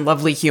genuine,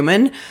 lovely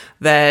human,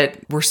 that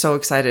we're so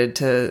excited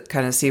to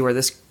kind of see where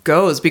this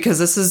goes, because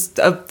this is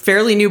a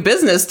fairly new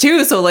business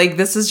too. So like,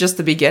 this is just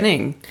the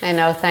beginning. I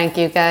know. Thank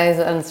you guys.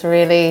 And it's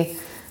really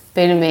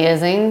been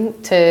amazing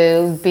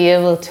to be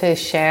able to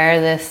share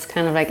this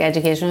kind of like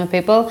education with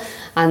people.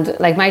 And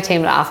like, my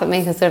team laugh at me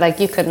because they're like,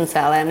 you couldn't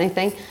sell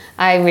anything.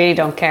 I really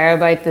don't care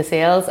about the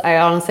sales. I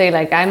honestly,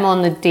 like, I'm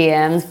on the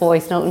DMs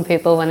voice noting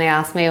people when they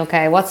ask me,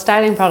 okay, what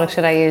styling product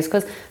should I use?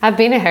 Because I've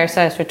been a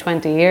hairstylist for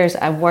 20 years.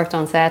 I've worked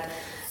on set.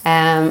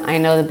 I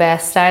know the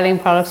best styling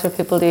products for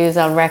people to use.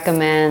 I'll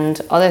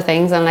recommend other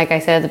things. And like I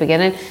said at the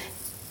beginning,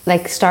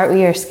 like, start with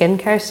your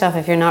skincare stuff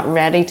if you're not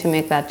ready to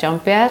make that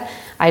jump yet.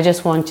 I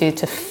just want you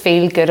to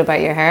feel good about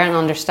your hair and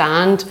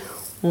understand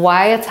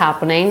why it's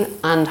happening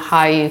and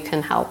how you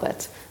can help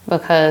it.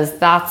 Because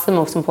that's the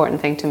most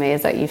important thing to me,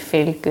 is that you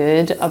feel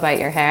good about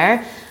your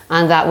hair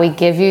and that we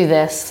give you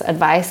this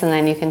advice and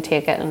then you can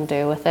take it and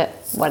do with it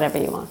whatever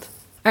you want.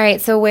 All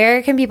right. So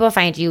where can people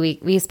find you?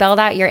 We spelled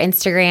out your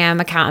Instagram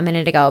account a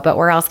minute ago, but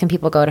where else can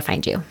people go to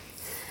find you?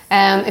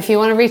 If you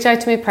want to reach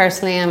out to me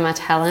personally, I'm at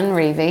Helen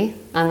Reavey,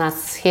 and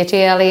that's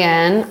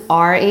HelenReavey.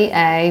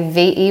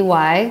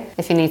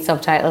 If you need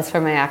subtitles for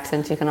my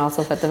accent, you can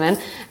also put them in.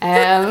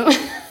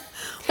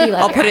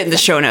 I'll put it in the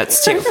show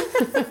notes too.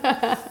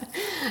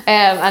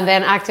 And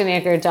then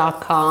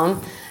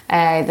actimaker.com.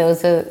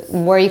 Those are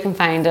where you can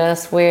find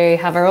us. We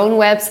have our own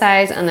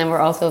website, and then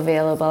we're also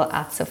available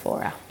at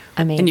Sephora.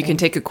 Amazing. And you can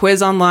take a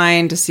quiz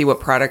online to see what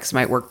products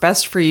might work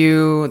best for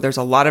you. There's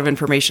a lot of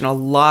information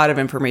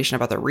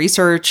about the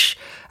research,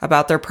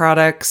 about their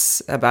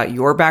products, about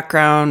your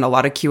background, a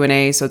lot of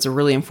Q&A. So it's a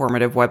really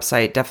informative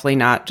website. Definitely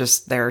not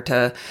just there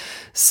to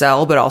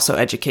sell, but also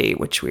educate,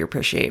 which we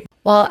appreciate.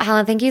 Well,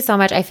 Helen, thank you so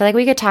much. I feel like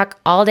we could talk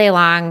all day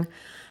long.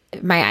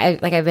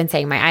 Like I've been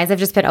saying, my eyes have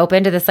just been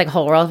open to this like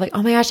whole world. Like,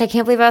 oh my gosh, I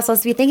can't believe I was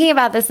supposed to be thinking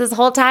about this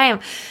whole time.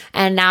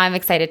 And now I'm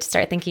excited to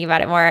start thinking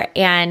about it more.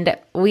 And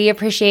we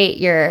appreciate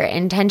your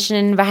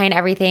intention behind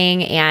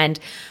everything. And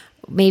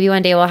maybe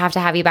one day we'll have to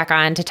have you back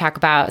on to talk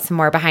about some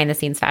more behind the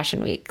scenes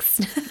fashion weeks.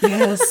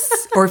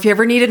 Yes. Or if you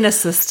ever need an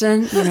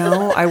assistant,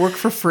 I work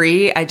for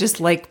free. I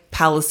just like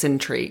palace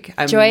intrigue.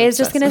 Joy is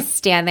just going to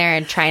stand there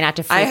and try not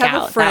to freak out. I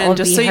have a friend,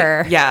 that will be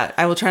her.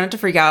 I will try not to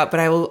freak out, but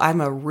I'm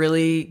a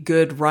really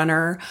good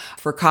runner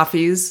for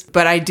coffees.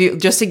 But I do,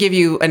 just to give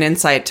you an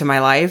insight to my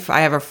life, I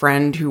have a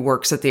friend who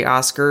works at the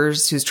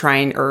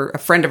Oscars or a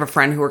friend of a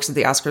friend who works at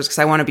the Oscars, because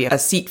I want to be a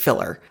seat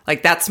filler.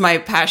 Like, that's my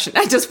passion.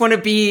 I just want to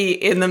be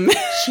in the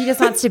She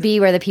just wants to be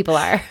where the people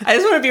are. I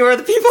just want to be where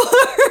the people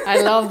are.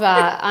 I love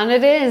that. And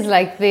it is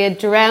like the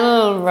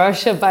adrenaline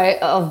rush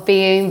of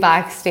being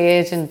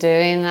backstage and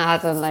doing that.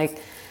 And like,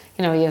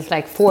 you have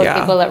like 4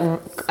 people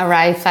that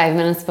arrive 5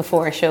 minutes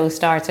before a show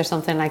starts or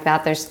something like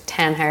that. There's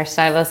 10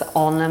 hairstylists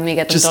on them. You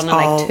get them done in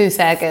like 2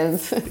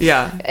 seconds.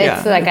 Yeah.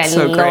 It's like, I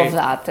so love great.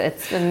 that.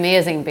 It's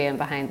amazing being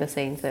behind the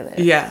scenes of it.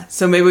 Yeah.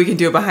 So maybe we can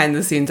do a behind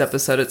the scenes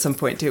episode at some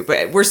point too.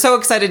 But we're so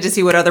excited to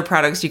see what other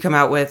products you come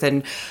out with.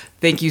 And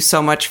thank you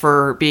so much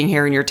for being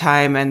here in your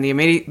time and the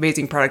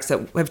amazing products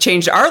that have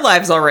changed our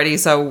lives already.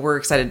 So we're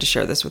excited to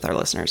share this with our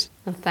listeners.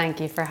 And thank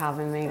you for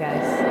having me,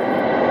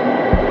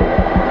 guys.